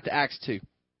 Let's go back to Acts 2.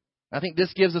 I think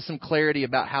this gives us some clarity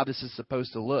about how this is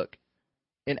supposed to look.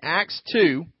 In Acts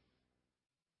 2,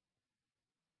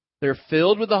 they're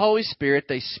filled with the Holy Spirit.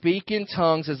 They speak in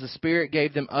tongues as the Spirit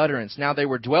gave them utterance. Now they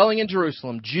were dwelling in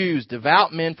Jerusalem, Jews,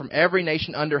 devout men from every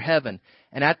nation under heaven.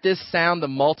 And at this sound the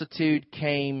multitude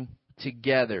came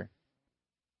together.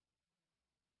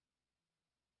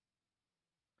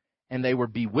 And they were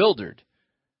bewildered,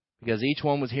 because each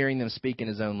one was hearing them speak in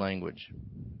his own language.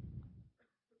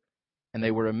 And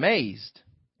they were amazed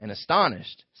and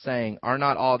astonished, saying, "Are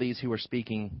not all these who are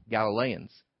speaking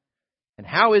Galileans? And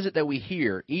how is it that we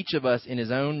hear, each of us in his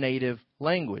own native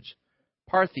language?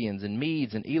 Parthians and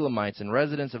Medes and Elamites and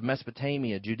residents of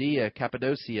Mesopotamia, Judea,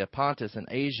 Cappadocia, Pontus and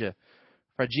Asia,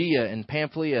 Phrygia and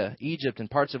Pamphylia, Egypt and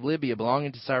parts of Libya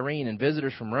belonging to Cyrene, and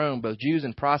visitors from Rome, both Jews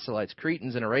and proselytes,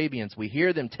 Cretans and Arabians. We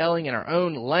hear them telling in our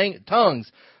own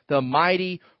tongues the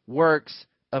mighty works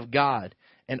of God."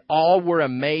 And all were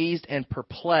amazed and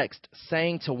perplexed,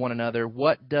 saying to one another,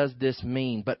 "What does this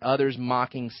mean?" But others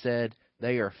mocking said,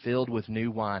 "They are filled with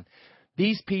new wine."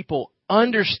 These people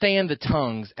understand the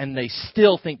tongues, and they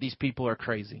still think these people are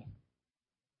crazy.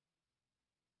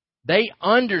 They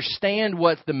understand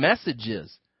what the message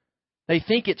is. They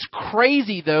think it's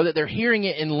crazy, though, that they're hearing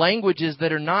it in languages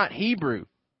that are not Hebrew,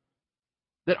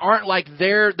 that aren't like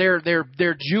their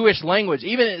Jewish language.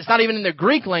 Even it's not even in their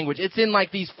Greek language. It's in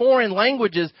like these foreign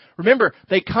languages. Remember,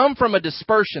 they come from a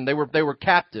dispersion. They were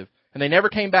captive, and they never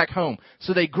came back home.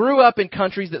 So they grew up in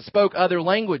countries that spoke other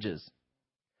languages.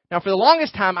 Now, for the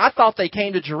longest time, I thought they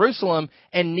came to Jerusalem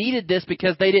and needed this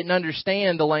because they didn't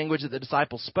understand the language that the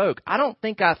disciples spoke. I don't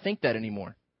think I think that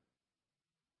anymore.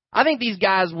 I think these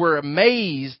guys were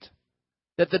amazed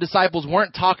that the disciples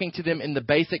weren't talking to them in the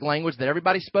basic language that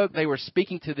everybody spoke. They were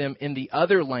speaking to them in the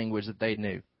other language that they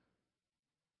knew.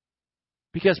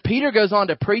 Because Peter goes on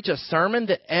to preach a sermon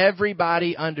that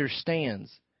everybody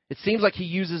understands. It seems like he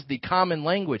uses the common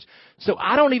language. So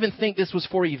I don't even think this was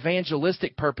for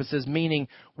evangelistic purposes, meaning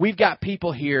we've got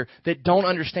people here that don't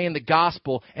understand the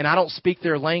gospel and I don't speak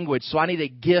their language, so I need a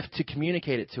gift to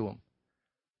communicate it to them.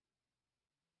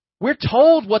 We're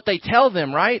told what they tell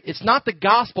them, right? It's not the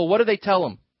gospel. What do they tell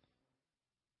them?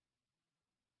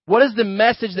 What is the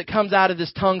message that comes out of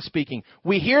this tongue speaking?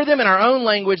 We hear them in our own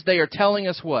language. They are telling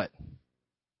us what?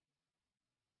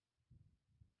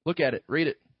 Look at it. Read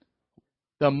it.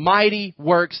 The mighty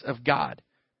works of God.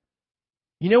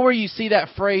 You know where you see that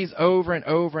phrase over and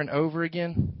over and over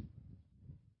again?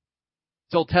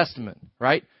 It's Old Testament,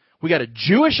 right? We got a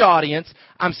Jewish audience.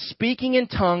 I'm speaking in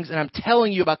tongues and I'm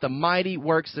telling you about the mighty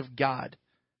works of God.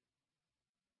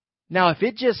 Now, if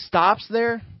it just stops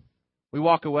there, we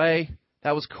walk away,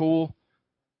 that was cool.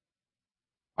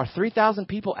 Are 3,000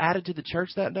 people added to the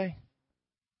church that day?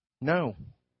 No.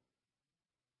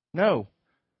 No.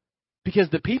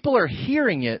 Because the people are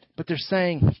hearing it, but they're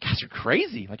saying, "You guys are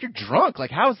crazy. Like, you're drunk.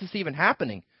 Like, how is this even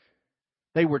happening?"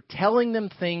 They were telling them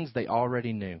things they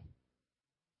already knew.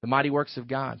 The mighty works of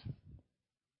God.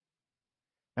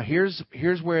 Now, here's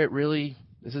where it really,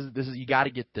 this is you got to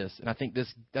get this. And I think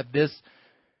this,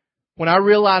 when I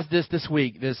realized this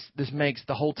week, this makes,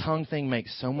 the whole tongue thing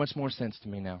makes so much more sense to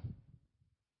me now.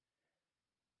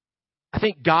 I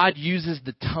think God uses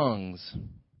the tongues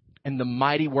and the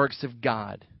mighty works of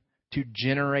God to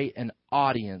generate an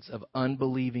audience of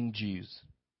unbelieving Jews.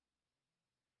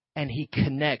 And he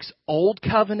connects Old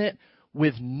Covenant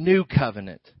with New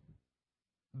Covenant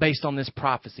based on this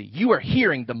prophecy. You are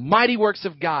hearing the mighty works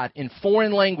of God in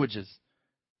foreign languages.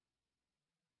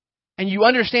 And you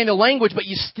understand the language, but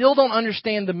you still don't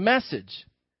understand the message.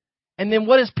 And then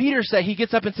what does Peter say? He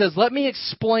gets up and says, "Let me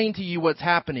explain to you what's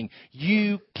happening.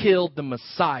 You killed the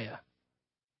Messiah."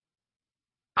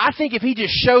 I think if he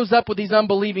just shows up with these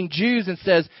unbelieving Jews and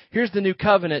says, "Here's the new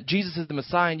covenant, Jesus is the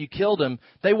Messiah and you killed him,"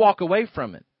 they walk away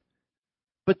from it.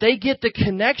 But they get the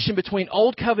connection between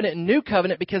Old Covenant and New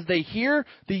Covenant because they hear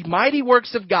the mighty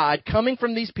works of God coming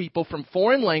from these people from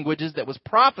foreign languages that was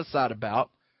prophesied about.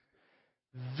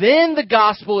 Then the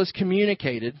gospel is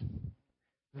communicated.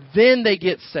 Then they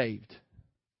get saved.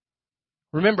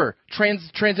 Remember,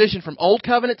 transition from Old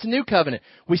Covenant to New Covenant.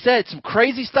 We said some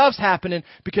crazy stuff's happening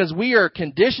because we are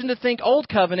conditioned to think Old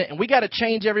Covenant, and we got to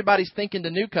change everybody's thinking to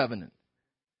New Covenant.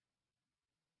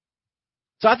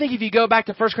 So I think if you go back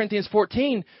to 1 Corinthians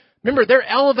 14, remember, they're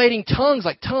elevating tongues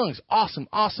like tongues. Awesome,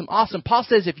 awesome, awesome. Paul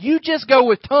says if you just go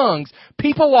with tongues,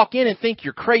 people walk in and think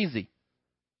you're crazy.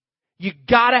 You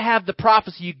got to have the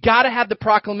prophecy. You got to have the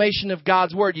proclamation of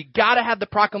God's word. You got to have the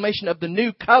proclamation of the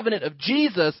new covenant of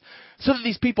Jesus so that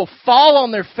these people fall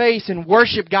on their face and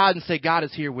worship God and say, "God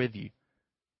is here with you."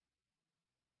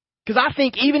 Because I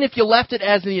think even if you left it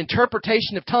as the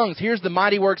interpretation of tongues, here's the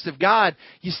mighty works of God,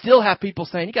 you still have people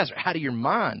saying, you guys are out of your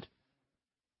mind.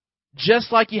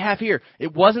 Just like you have here.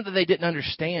 It wasn't that they didn't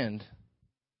understand.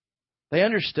 They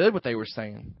understood what they were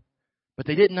saying. But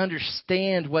they didn't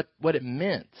understand what it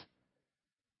meant.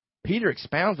 Peter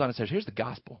expounds on it and says, here's the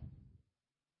gospel.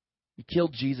 You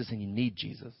killed Jesus and you need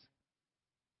Jesus.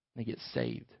 And they get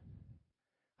saved.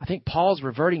 I think Paul's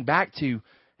reverting back to,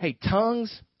 hey,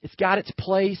 tongues, it's got its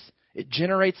place. It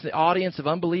generates the audience of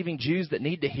unbelieving Jews that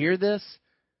need to hear this.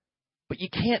 But you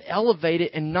can't elevate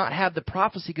it and not have the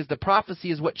prophecy, because the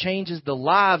prophecy is what changes the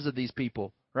lives of these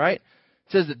people, right?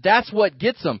 It says that that's what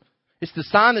gets them. It's the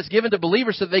sign that's given to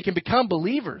believers so that they can become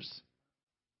believers.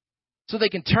 So they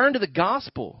can turn to the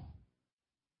gospel.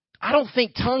 I don't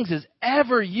think tongues is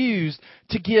ever used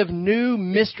to give new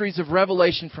mysteries of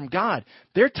revelation from God.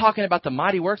 They're talking about the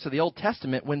mighty works of the Old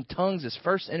Testament when tongues is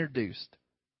first introduced.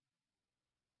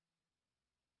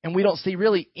 And we don't see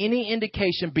really any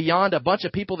indication beyond a bunch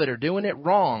of people that are doing it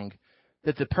wrong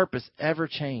that the purpose ever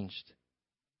changed.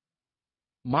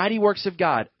 Mighty works of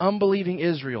God, unbelieving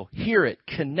Israel, hear it,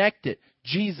 connect it,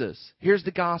 Jesus. Here's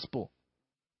the gospel.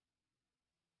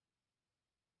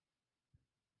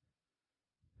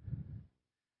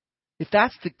 If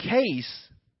that's the case,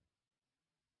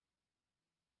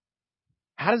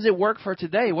 how does it work for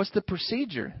today? What's the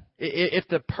procedure? If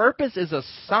the purpose is a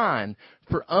sign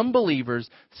for unbelievers,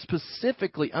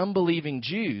 specifically unbelieving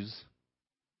Jews,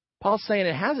 Paul's saying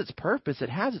it has its purpose, it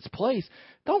has its place.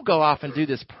 Don't go off and do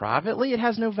this privately. It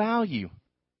has no value.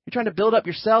 You're trying to build up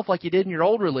yourself like you did in your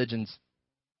old religions,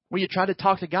 where you try to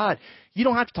talk to God. You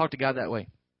don't have to talk to God that way.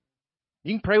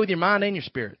 You can pray with your mind and your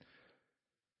spirit.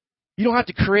 You don't have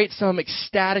to create some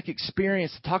ecstatic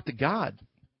experience to talk to God.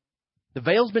 The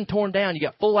veil's been torn down. You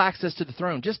got full access to the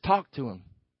throne. Just talk to Him.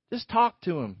 Just talk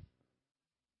to Him.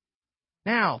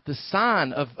 Now, the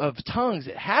sign of tongues,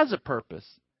 it has a purpose.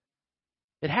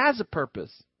 It has a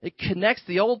purpose. It connects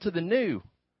the old to the new.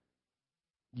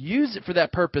 Use it for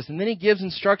that purpose, and then he gives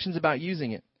instructions about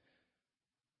using it.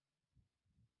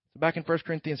 So back in 1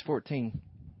 Corinthians 14.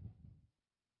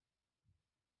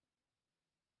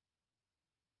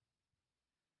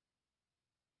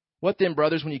 What then,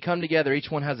 brothers, when you come together,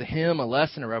 each one has a hymn, a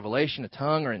lesson, a revelation, a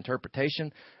tongue, or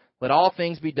interpretation. Let all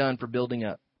things be done for building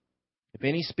up. If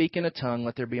any speak in a tongue,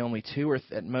 let there be only two or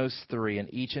at most three,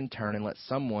 and each in turn, and let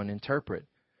someone interpret.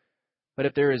 But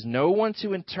if there is no one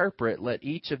to interpret, let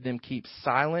each of them keep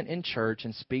silent in church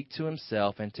and speak to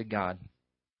himself and to God.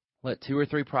 Let 2 or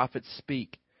 3 prophets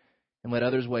speak, and let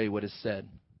others weigh what is said.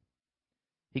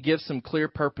 He gives some clear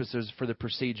purposes for the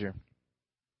procedure.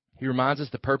 He reminds us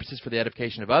the purposes for the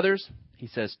edification of others. He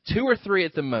says 2 or 3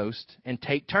 at the most, and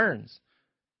take turns.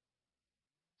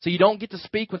 So you don't get to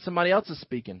speak when somebody else is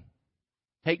speaking.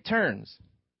 Take turns.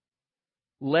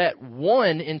 Let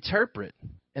one interpret.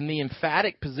 And the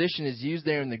emphatic position is used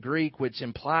there in the Greek, which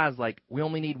implies like we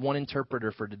only need one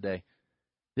interpreter for today.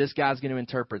 This guy's going to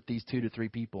interpret these 2 to 3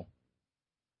 people.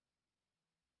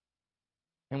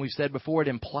 And we've said before, it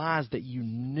implies that you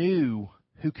knew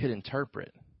who could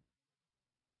interpret.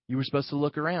 You were supposed to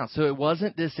look around. So it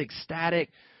wasn't this ecstatic,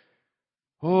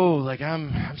 like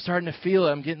I'm starting to feel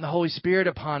it. I'm getting the Holy Spirit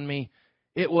upon me.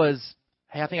 It was,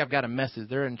 hey, I think I've got a message.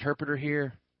 There's an interpreter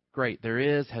here. Great. There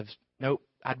is. Nope.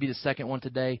 I'd be the second one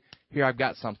today. Here, I've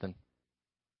got something.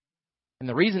 And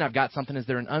the reason I've got something is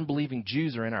there are unbelieving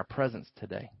Jews are in our presence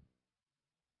today.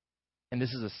 And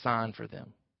this is a sign for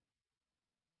them.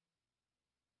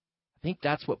 I think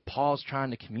that's what Paul's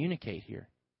trying to communicate here.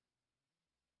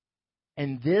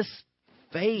 And this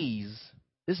phase,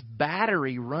 this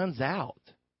battery runs out.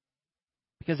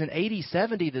 Because in AD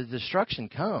 70, the destruction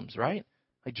comes, right?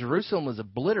 Like Jerusalem was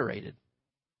obliterated.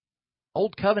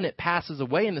 Old covenant passes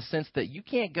away in the sense that you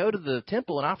can't go to the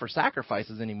temple and offer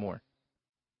sacrifices anymore.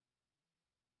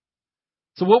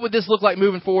 So what would this look like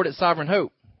moving forward at Sovereign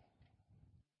Hope?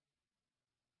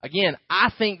 Again, I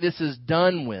think this is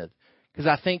done with because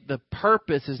I think the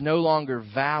purpose is no longer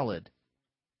valid.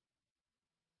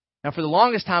 Now, for the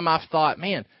longest time, I've thought,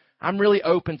 man, I'm really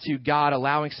open to God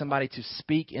allowing somebody to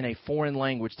speak in a foreign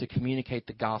language to communicate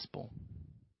the gospel.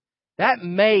 That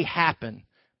may happen.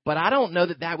 But I don't know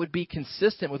that that would be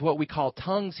consistent with what we call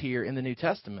tongues here in the New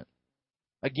Testament.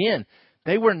 Again,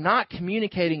 they were not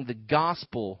communicating the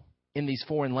gospel in these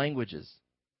foreign languages.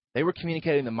 They were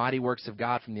communicating the mighty works of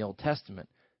God from the Old Testament.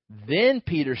 Then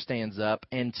Peter stands up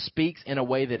and speaks in a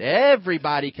way that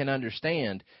everybody can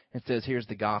understand and says, here's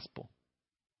the gospel.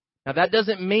 Now, that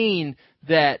doesn't mean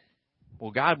that,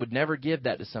 God would never give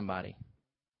that to somebody.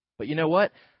 But you know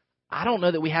what? I don't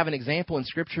know that we have an example in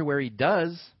Scripture where He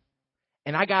does.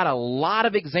 And I got a lot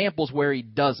of examples where he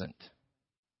doesn't.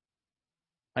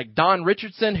 Like Don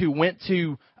Richardson, who went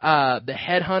to the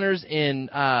headhunters in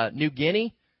New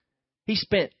Guinea, he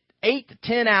spent 8 to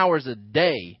 10 hours a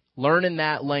day learning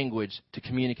that language to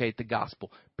communicate the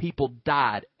gospel. People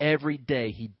died every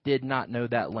day. He did not know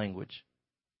that language.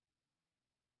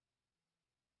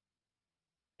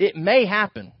 It may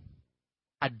happen.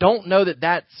 I don't know that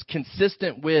that's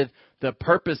consistent with the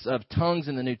purpose of tongues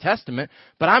in the New Testament,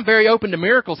 but I'm very open to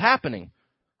miracles happening.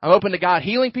 I'm open to God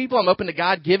healing people. I'm open to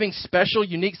God giving special,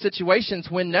 unique situations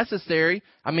when necessary.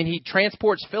 I mean, he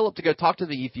transports Philip to go talk to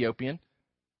the Ethiopian.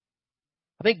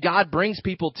 I think God brings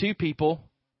people to people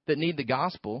that need the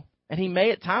gospel, and he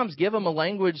may at times give them a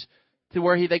language to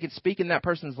where they could speak in that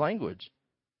person's language.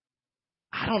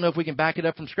 I don't know if we can back it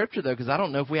up from Scripture, though, because I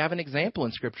don't know if we have an example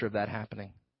in Scripture of that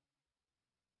happening.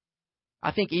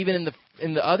 I think even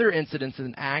in the other incidents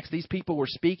in Acts, these people were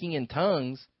speaking in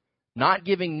tongues, not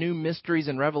giving new mysteries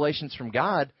and revelations from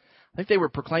God. I think they were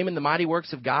proclaiming the mighty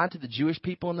works of God to the Jewish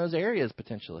people in those areas,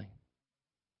 potentially.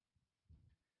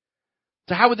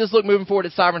 So how would this look moving forward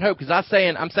at Sovereign Hope? Because I'm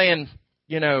saying,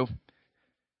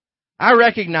 I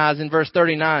recognize in verse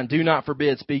 39, do not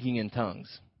forbid speaking in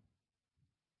tongues.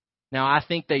 Now, I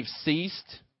think they've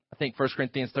ceased. I think 1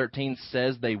 Corinthians 13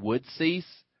 says they would cease.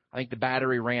 I think the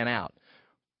battery ran out.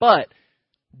 But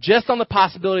just on the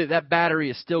possibility that battery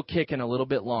is still kicking a little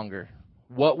bit longer,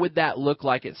 what would that look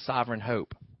like at Sovereign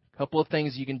Hope? A couple of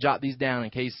things, you can jot these down in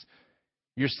case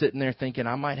you're sitting there thinking,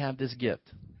 I might have this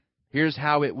gift. Here's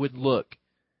how it would look.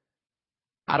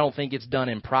 I don't think it's done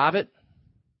in private,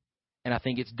 and I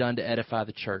think it's done to edify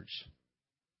the church.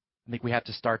 I think we have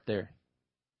to start there.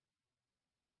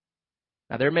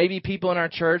 Now, there may be people in our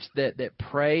church that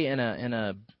pray in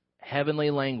a heavenly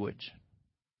language.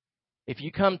 If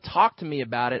you come talk to me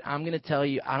about it, I'm going to tell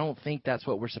you I don't think that's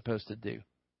what we're supposed to do.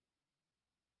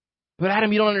 But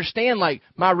Adam, you don't understand. Like,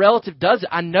 my relative does it.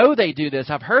 I know they do this.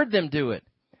 I've heard them do it.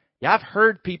 Yeah, I've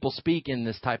heard people speak in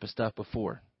this type of stuff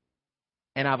before.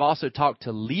 And I've also talked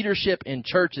to leadership in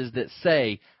churches that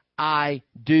say, I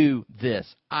do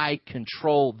this. I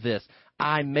control this.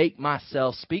 I make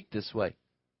myself speak this way.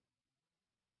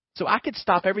 So I could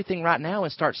stop everything right now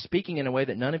and start speaking in a way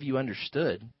that none of you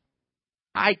understood.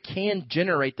 I can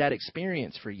generate that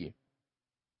experience for you.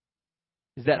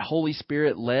 Is that Holy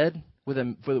Spirit led with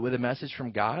a message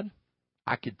from God?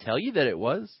 I could tell you that it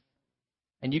was.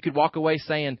 And you could walk away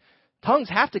saying, tongues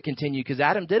have to continue because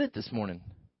Adam did it this morning.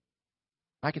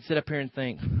 I could sit up here and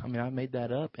think, I made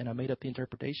that up and I made up the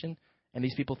interpretation and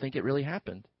these people think it really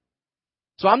happened.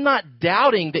 So I'm not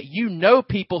doubting that you know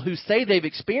people who say they've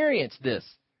experienced this.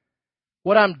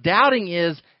 What I'm doubting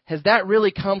is, has that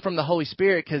really come from the Holy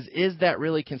Spirit? Because is that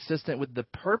really consistent with the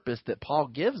purpose that Paul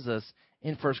gives us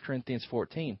in 1 Corinthians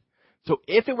 14? So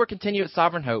if it were continue at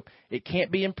Sovereign Hope, it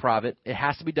can't be in private. It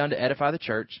has to be done to edify the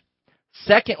church.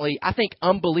 Secondly, I think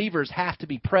unbelievers have to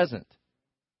be present.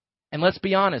 And let's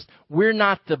be honest, we're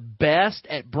not the best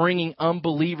at bringing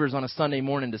unbelievers on a Sunday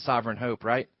morning to Sovereign Hope,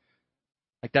 right?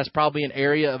 Like that's probably an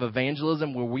area of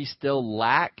evangelism where we still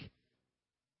lack.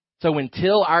 So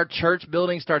until our church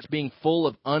building starts being full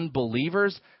of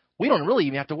unbelievers, we don't really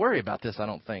even have to worry about this, I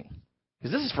don't think.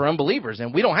 Because this is for unbelievers,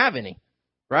 and we don't have any,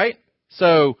 right?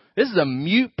 So this is a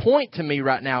mute point to me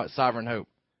right now at Sovereign Hope.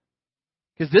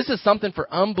 Because this is something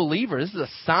for unbelievers. This is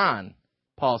a sign,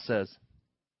 Paul says.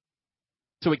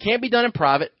 So it can't be done in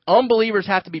private. Unbelievers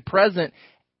have to be present.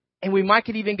 And we might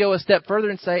could even go a step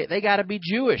further and say they got to be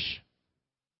Jewish.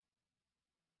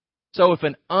 So if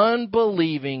an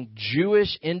unbelieving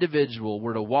Jewish individual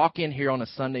were to walk in here on a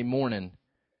Sunday morning,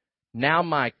 now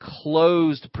my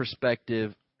closed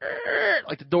perspective,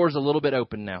 like the door's a little bit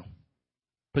open now,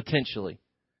 potentially.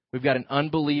 We've got an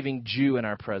unbelieving Jew in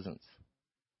our presence.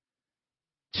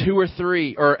 2 or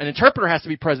 3, or an interpreter has to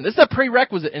be present. This is a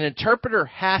prerequisite. An interpreter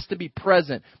has to be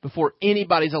present before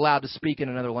anybody's allowed to speak in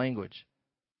another language.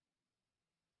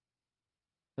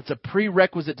 That's a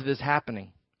prerequisite to this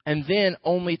happening. And then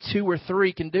only 2 or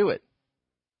 3 can do it.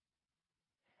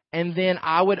 And then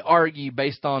I would argue,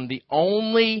 based on the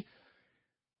only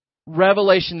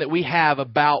revelation that we have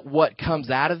about what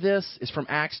comes out of this is from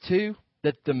Acts 2,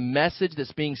 that the message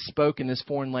that's being spoken in this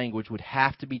foreign language would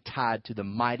have to be tied to the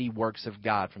mighty works of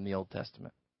God from the Old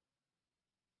Testament.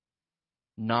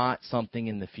 Not something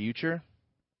in the future.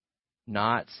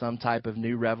 Not some type of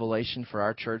new revelation for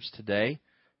our church today.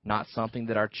 Not something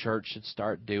that our church should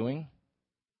start doing.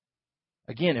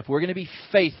 Again, if we're going to be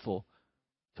faithful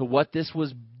to what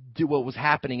was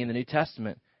happening in the New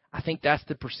Testament, I think that's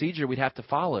the procedure we'd have to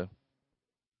follow.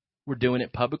 We're doing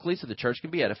it publicly so the church can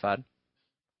be edified.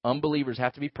 Unbelievers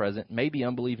have to be present, maybe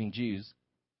unbelieving Jews.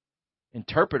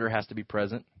 Interpreter has to be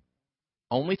present.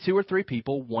 Only 2 or 3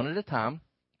 people, one at a time,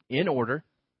 in order.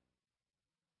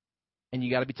 And you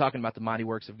got to be talking about the mighty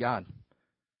works of God.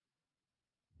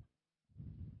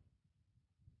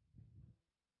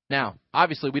 Now,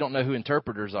 obviously, we don't know who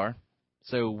interpreters are,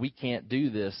 so we can't do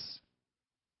this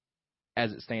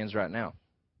as it stands right now.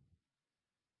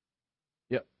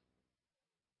 Yep.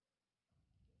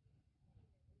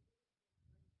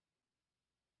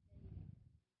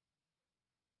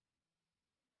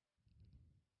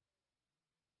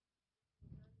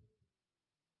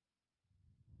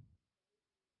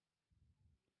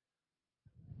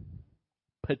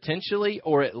 Potentially,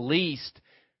 or at least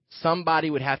somebody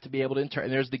would have to be able to interpret.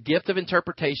 And there's the gift of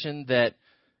interpretation that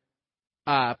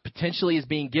potentially is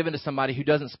being given to somebody who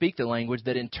doesn't speak the language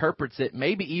that interprets it,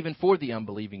 maybe even for the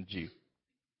unbelieving Jew.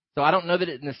 So I don't know that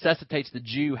it necessitates the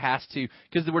Jew has to,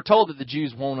 because we're told that the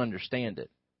Jews won't understand it.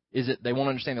 Is it they won't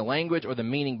understand the language or the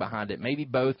meaning behind it? Maybe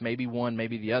both, maybe one,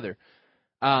 maybe the other.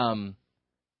 So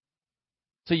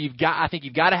I think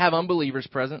you've got to have unbelievers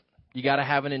present. You got to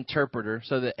have an interpreter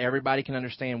so that everybody can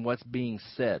understand what's being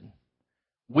said.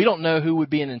 We don't know who would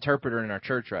be an interpreter in our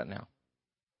church right now.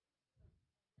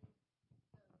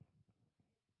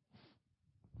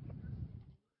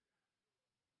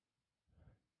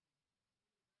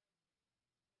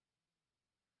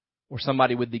 Or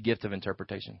somebody with the gift of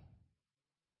interpretation.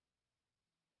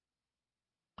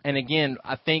 And again,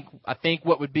 I think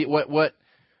what would be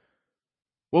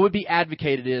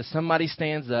advocated is somebody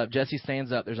stands up, Jesse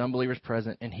stands up, there's unbelievers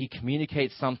present, and he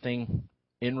communicates something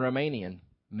in Romanian.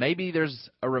 Maybe there's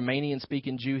a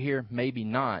Romanian-speaking Jew here, maybe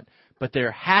not. But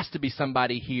there has to be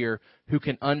somebody here who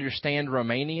can understand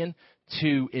Romanian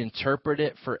to interpret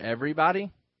it for everybody.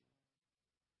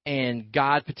 And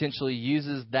God potentially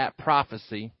uses that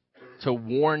prophecy to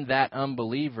warn that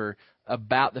unbeliever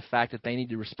about the fact that they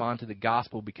need to respond to the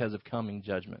gospel because of coming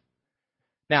judgment.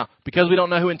 Now, because we don't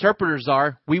know who interpreters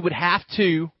are, we would have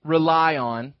to rely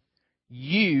on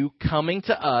you coming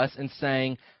to us and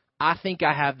saying, I think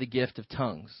I have the gift of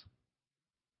tongues.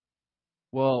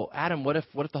 Well, Adam, what if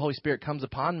the Holy Spirit comes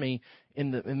upon me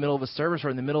in the middle of a service or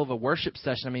in the middle of a worship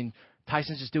session? I mean,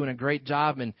 Tyson's just doing a great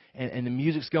job and the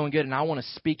music's going good and I want to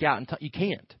speak out. You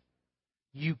can't.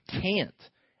 You can't.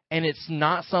 And it's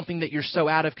not something that you're so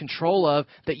out of control of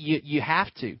that you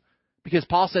have to. Because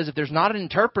Paul says if there's not an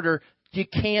interpreter, you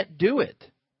can't do it.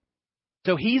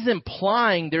 So he's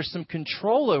implying there's some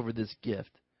control over this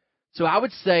gift. So I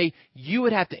would say you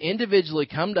would have to individually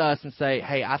come to us and say,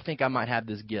 hey, I think I might have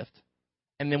this gift.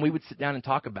 And then we would sit down and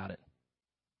talk about it.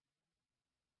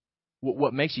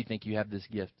 What makes you think you have this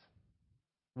gift?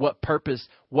 What purpose,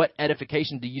 what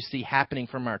edification do you see happening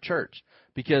from our church?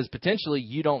 Because potentially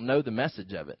you don't know the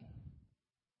message of it.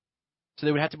 So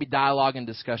there would have to be dialogue and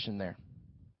discussion there.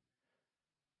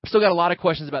 I've still got a lot of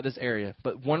questions about this area,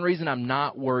 but one reason I'm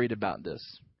not worried about this,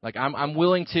 like I'm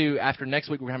willing to, after next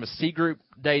week, we're going to have a C group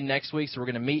day next week, so we're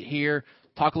going to meet here,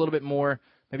 talk a little bit more,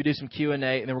 maybe do some Q&A, and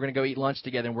then we're going to go eat lunch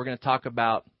together, and we're going to talk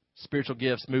about spiritual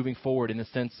gifts moving forward in the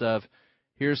sense of,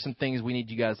 here's some things we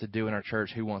need you guys to do in our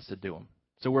church. Who wants to do them?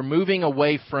 So we're moving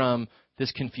away from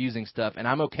this confusing stuff, and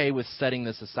I'm okay with setting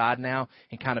this aside now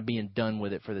and kind of being done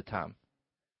with it for the time.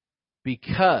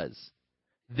 Because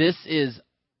this is,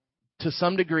 to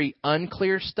some degree,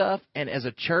 unclear stuff, and as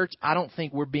a church, I don't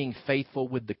think we're being faithful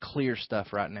with the clear stuff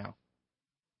right now.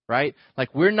 Right?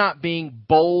 Like, we're not being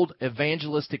bold,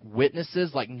 evangelistic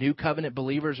witnesses like New Covenant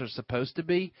believers are supposed to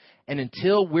be. And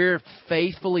until we're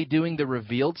faithfully doing the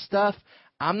revealed stuff,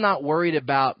 I'm not worried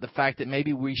about the fact that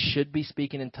maybe we should be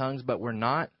speaking in tongues, but we're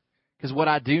not. Because what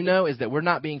I do know is that we're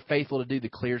not being faithful to do the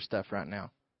clear stuff right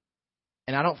now.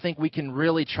 And I don't think we can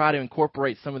really try to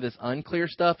incorporate some of this unclear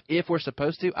stuff if we're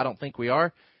supposed to. I don't think we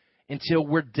are, until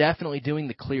we're definitely doing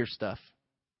the clear stuff.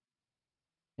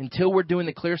 Until we're doing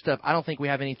the clear stuff, I don't think we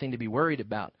have anything to be worried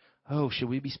about. Oh, should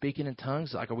we be speaking in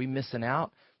tongues? Like, are we missing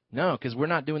out? No, because we're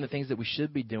not doing the things that we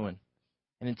should be doing.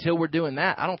 And until we're doing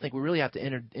that, I don't think we really have to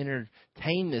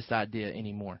entertain this idea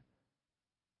anymore.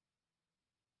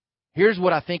 Here's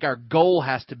what I think our goal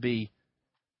has to be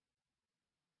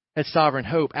at Sovereign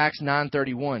Hope, Acts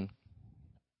 9:31.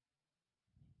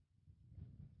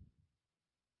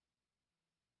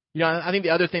 You know, I think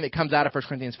the other thing that comes out of 1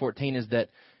 Corinthians 14 is that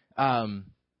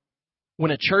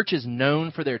when a church is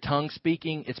known for their tongue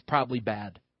speaking, it's probably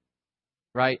bad,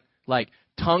 right? Like,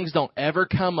 tongues don't ever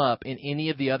come up in any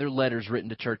of the other letters written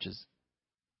to churches.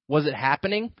 Was it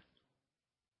happening?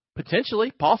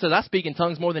 Potentially. Paul says, I speak in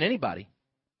tongues more than anybody.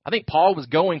 I think Paul was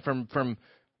going from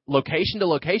location to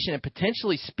location and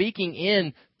potentially speaking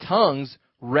in tongues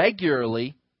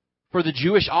regularly for the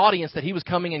Jewish audience that he was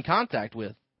coming in contact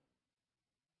with.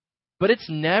 But it's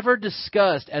never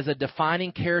discussed as a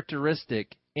defining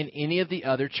characteristic in any of the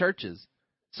other churches.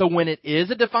 So when it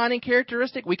is a defining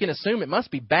characteristic, we can assume it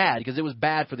must be bad because it was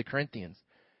bad for the Corinthians.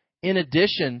 In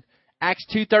addition, Acts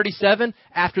 2:37,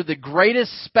 after the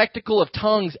greatest spectacle of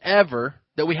tongues ever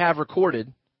that we have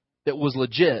recorded, that was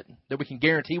legit, that we can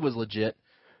guarantee was legit,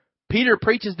 Peter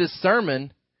preaches this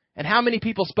sermon, and how many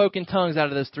people spoke in tongues out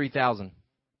of those 3,000?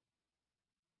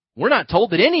 We're not told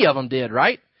that any of them did,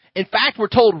 right? In fact, we're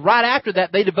told right after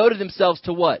that they devoted themselves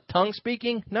to what? Tongue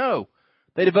speaking? No.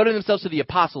 They devoted themselves to the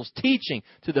apostles' teaching,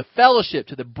 to the fellowship,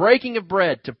 to the breaking of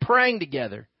bread, to praying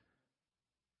together.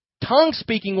 Tongue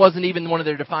speaking wasn't even one of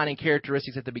their defining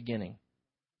characteristics at the beginning.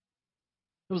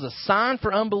 It was a sign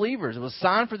for unbelievers. It was a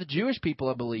sign for the Jewish people,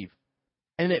 I believe.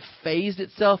 And it phased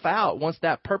itself out once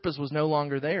that purpose was no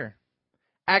longer there.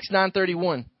 Acts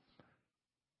 9:31.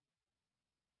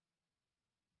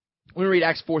 Let me read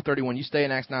Acts 4:31. You stay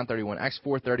in Acts 9:31. Acts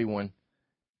 4:31.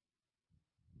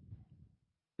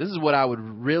 This is what I would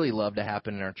really love to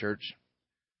happen in our church.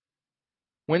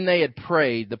 When they had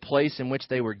prayed, the place in which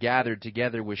they were gathered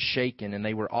together was shaken, and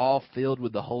they were all filled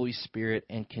with the Holy Spirit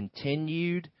and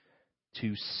continued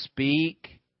to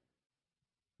speak,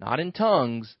 not in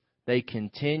tongues, they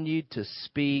continued to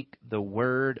speak the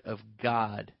word of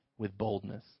God with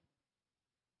boldness.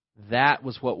 That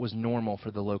was what was normal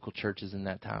for the local churches in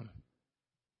that time.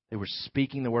 They were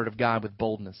speaking the word of God with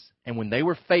boldness. And when they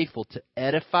were faithful to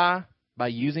edify by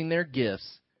using their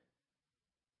gifts,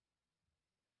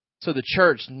 so the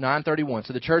church, 9:31,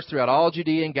 so the church throughout all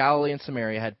Judea and Galilee and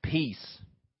Samaria had peace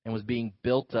and was being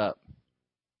built up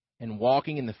and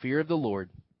walking in the fear of the Lord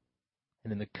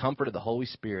and in the comfort of the Holy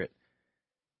Spirit,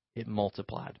 it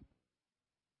multiplied.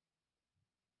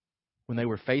 When they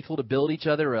were faithful to build each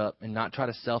other up and not try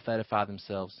to self-edify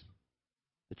themselves,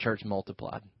 the church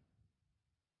multiplied.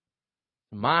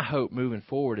 My hope moving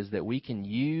forward is that we can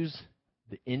use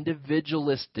the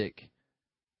individualistic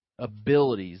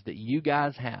abilities that you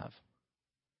guys have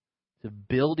to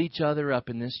build each other up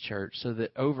in this church so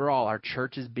that overall our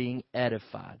church is being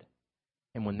edified.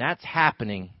 And when that's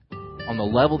happening on the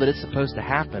level that it's supposed to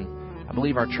happen, I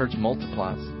believe our church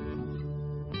multiplies.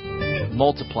 It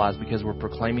multiplies because we're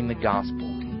proclaiming the gospel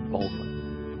boldly.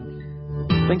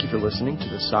 Thank you for listening to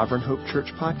the Sovereign Hope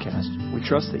Church podcast. We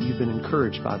trust that you've been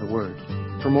encouraged by the word.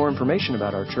 For more information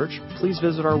about our church, please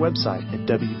visit our website at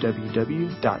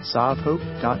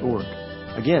www.sovhope.org.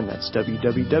 Again, that's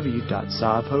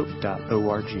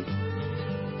www.sovhope.org.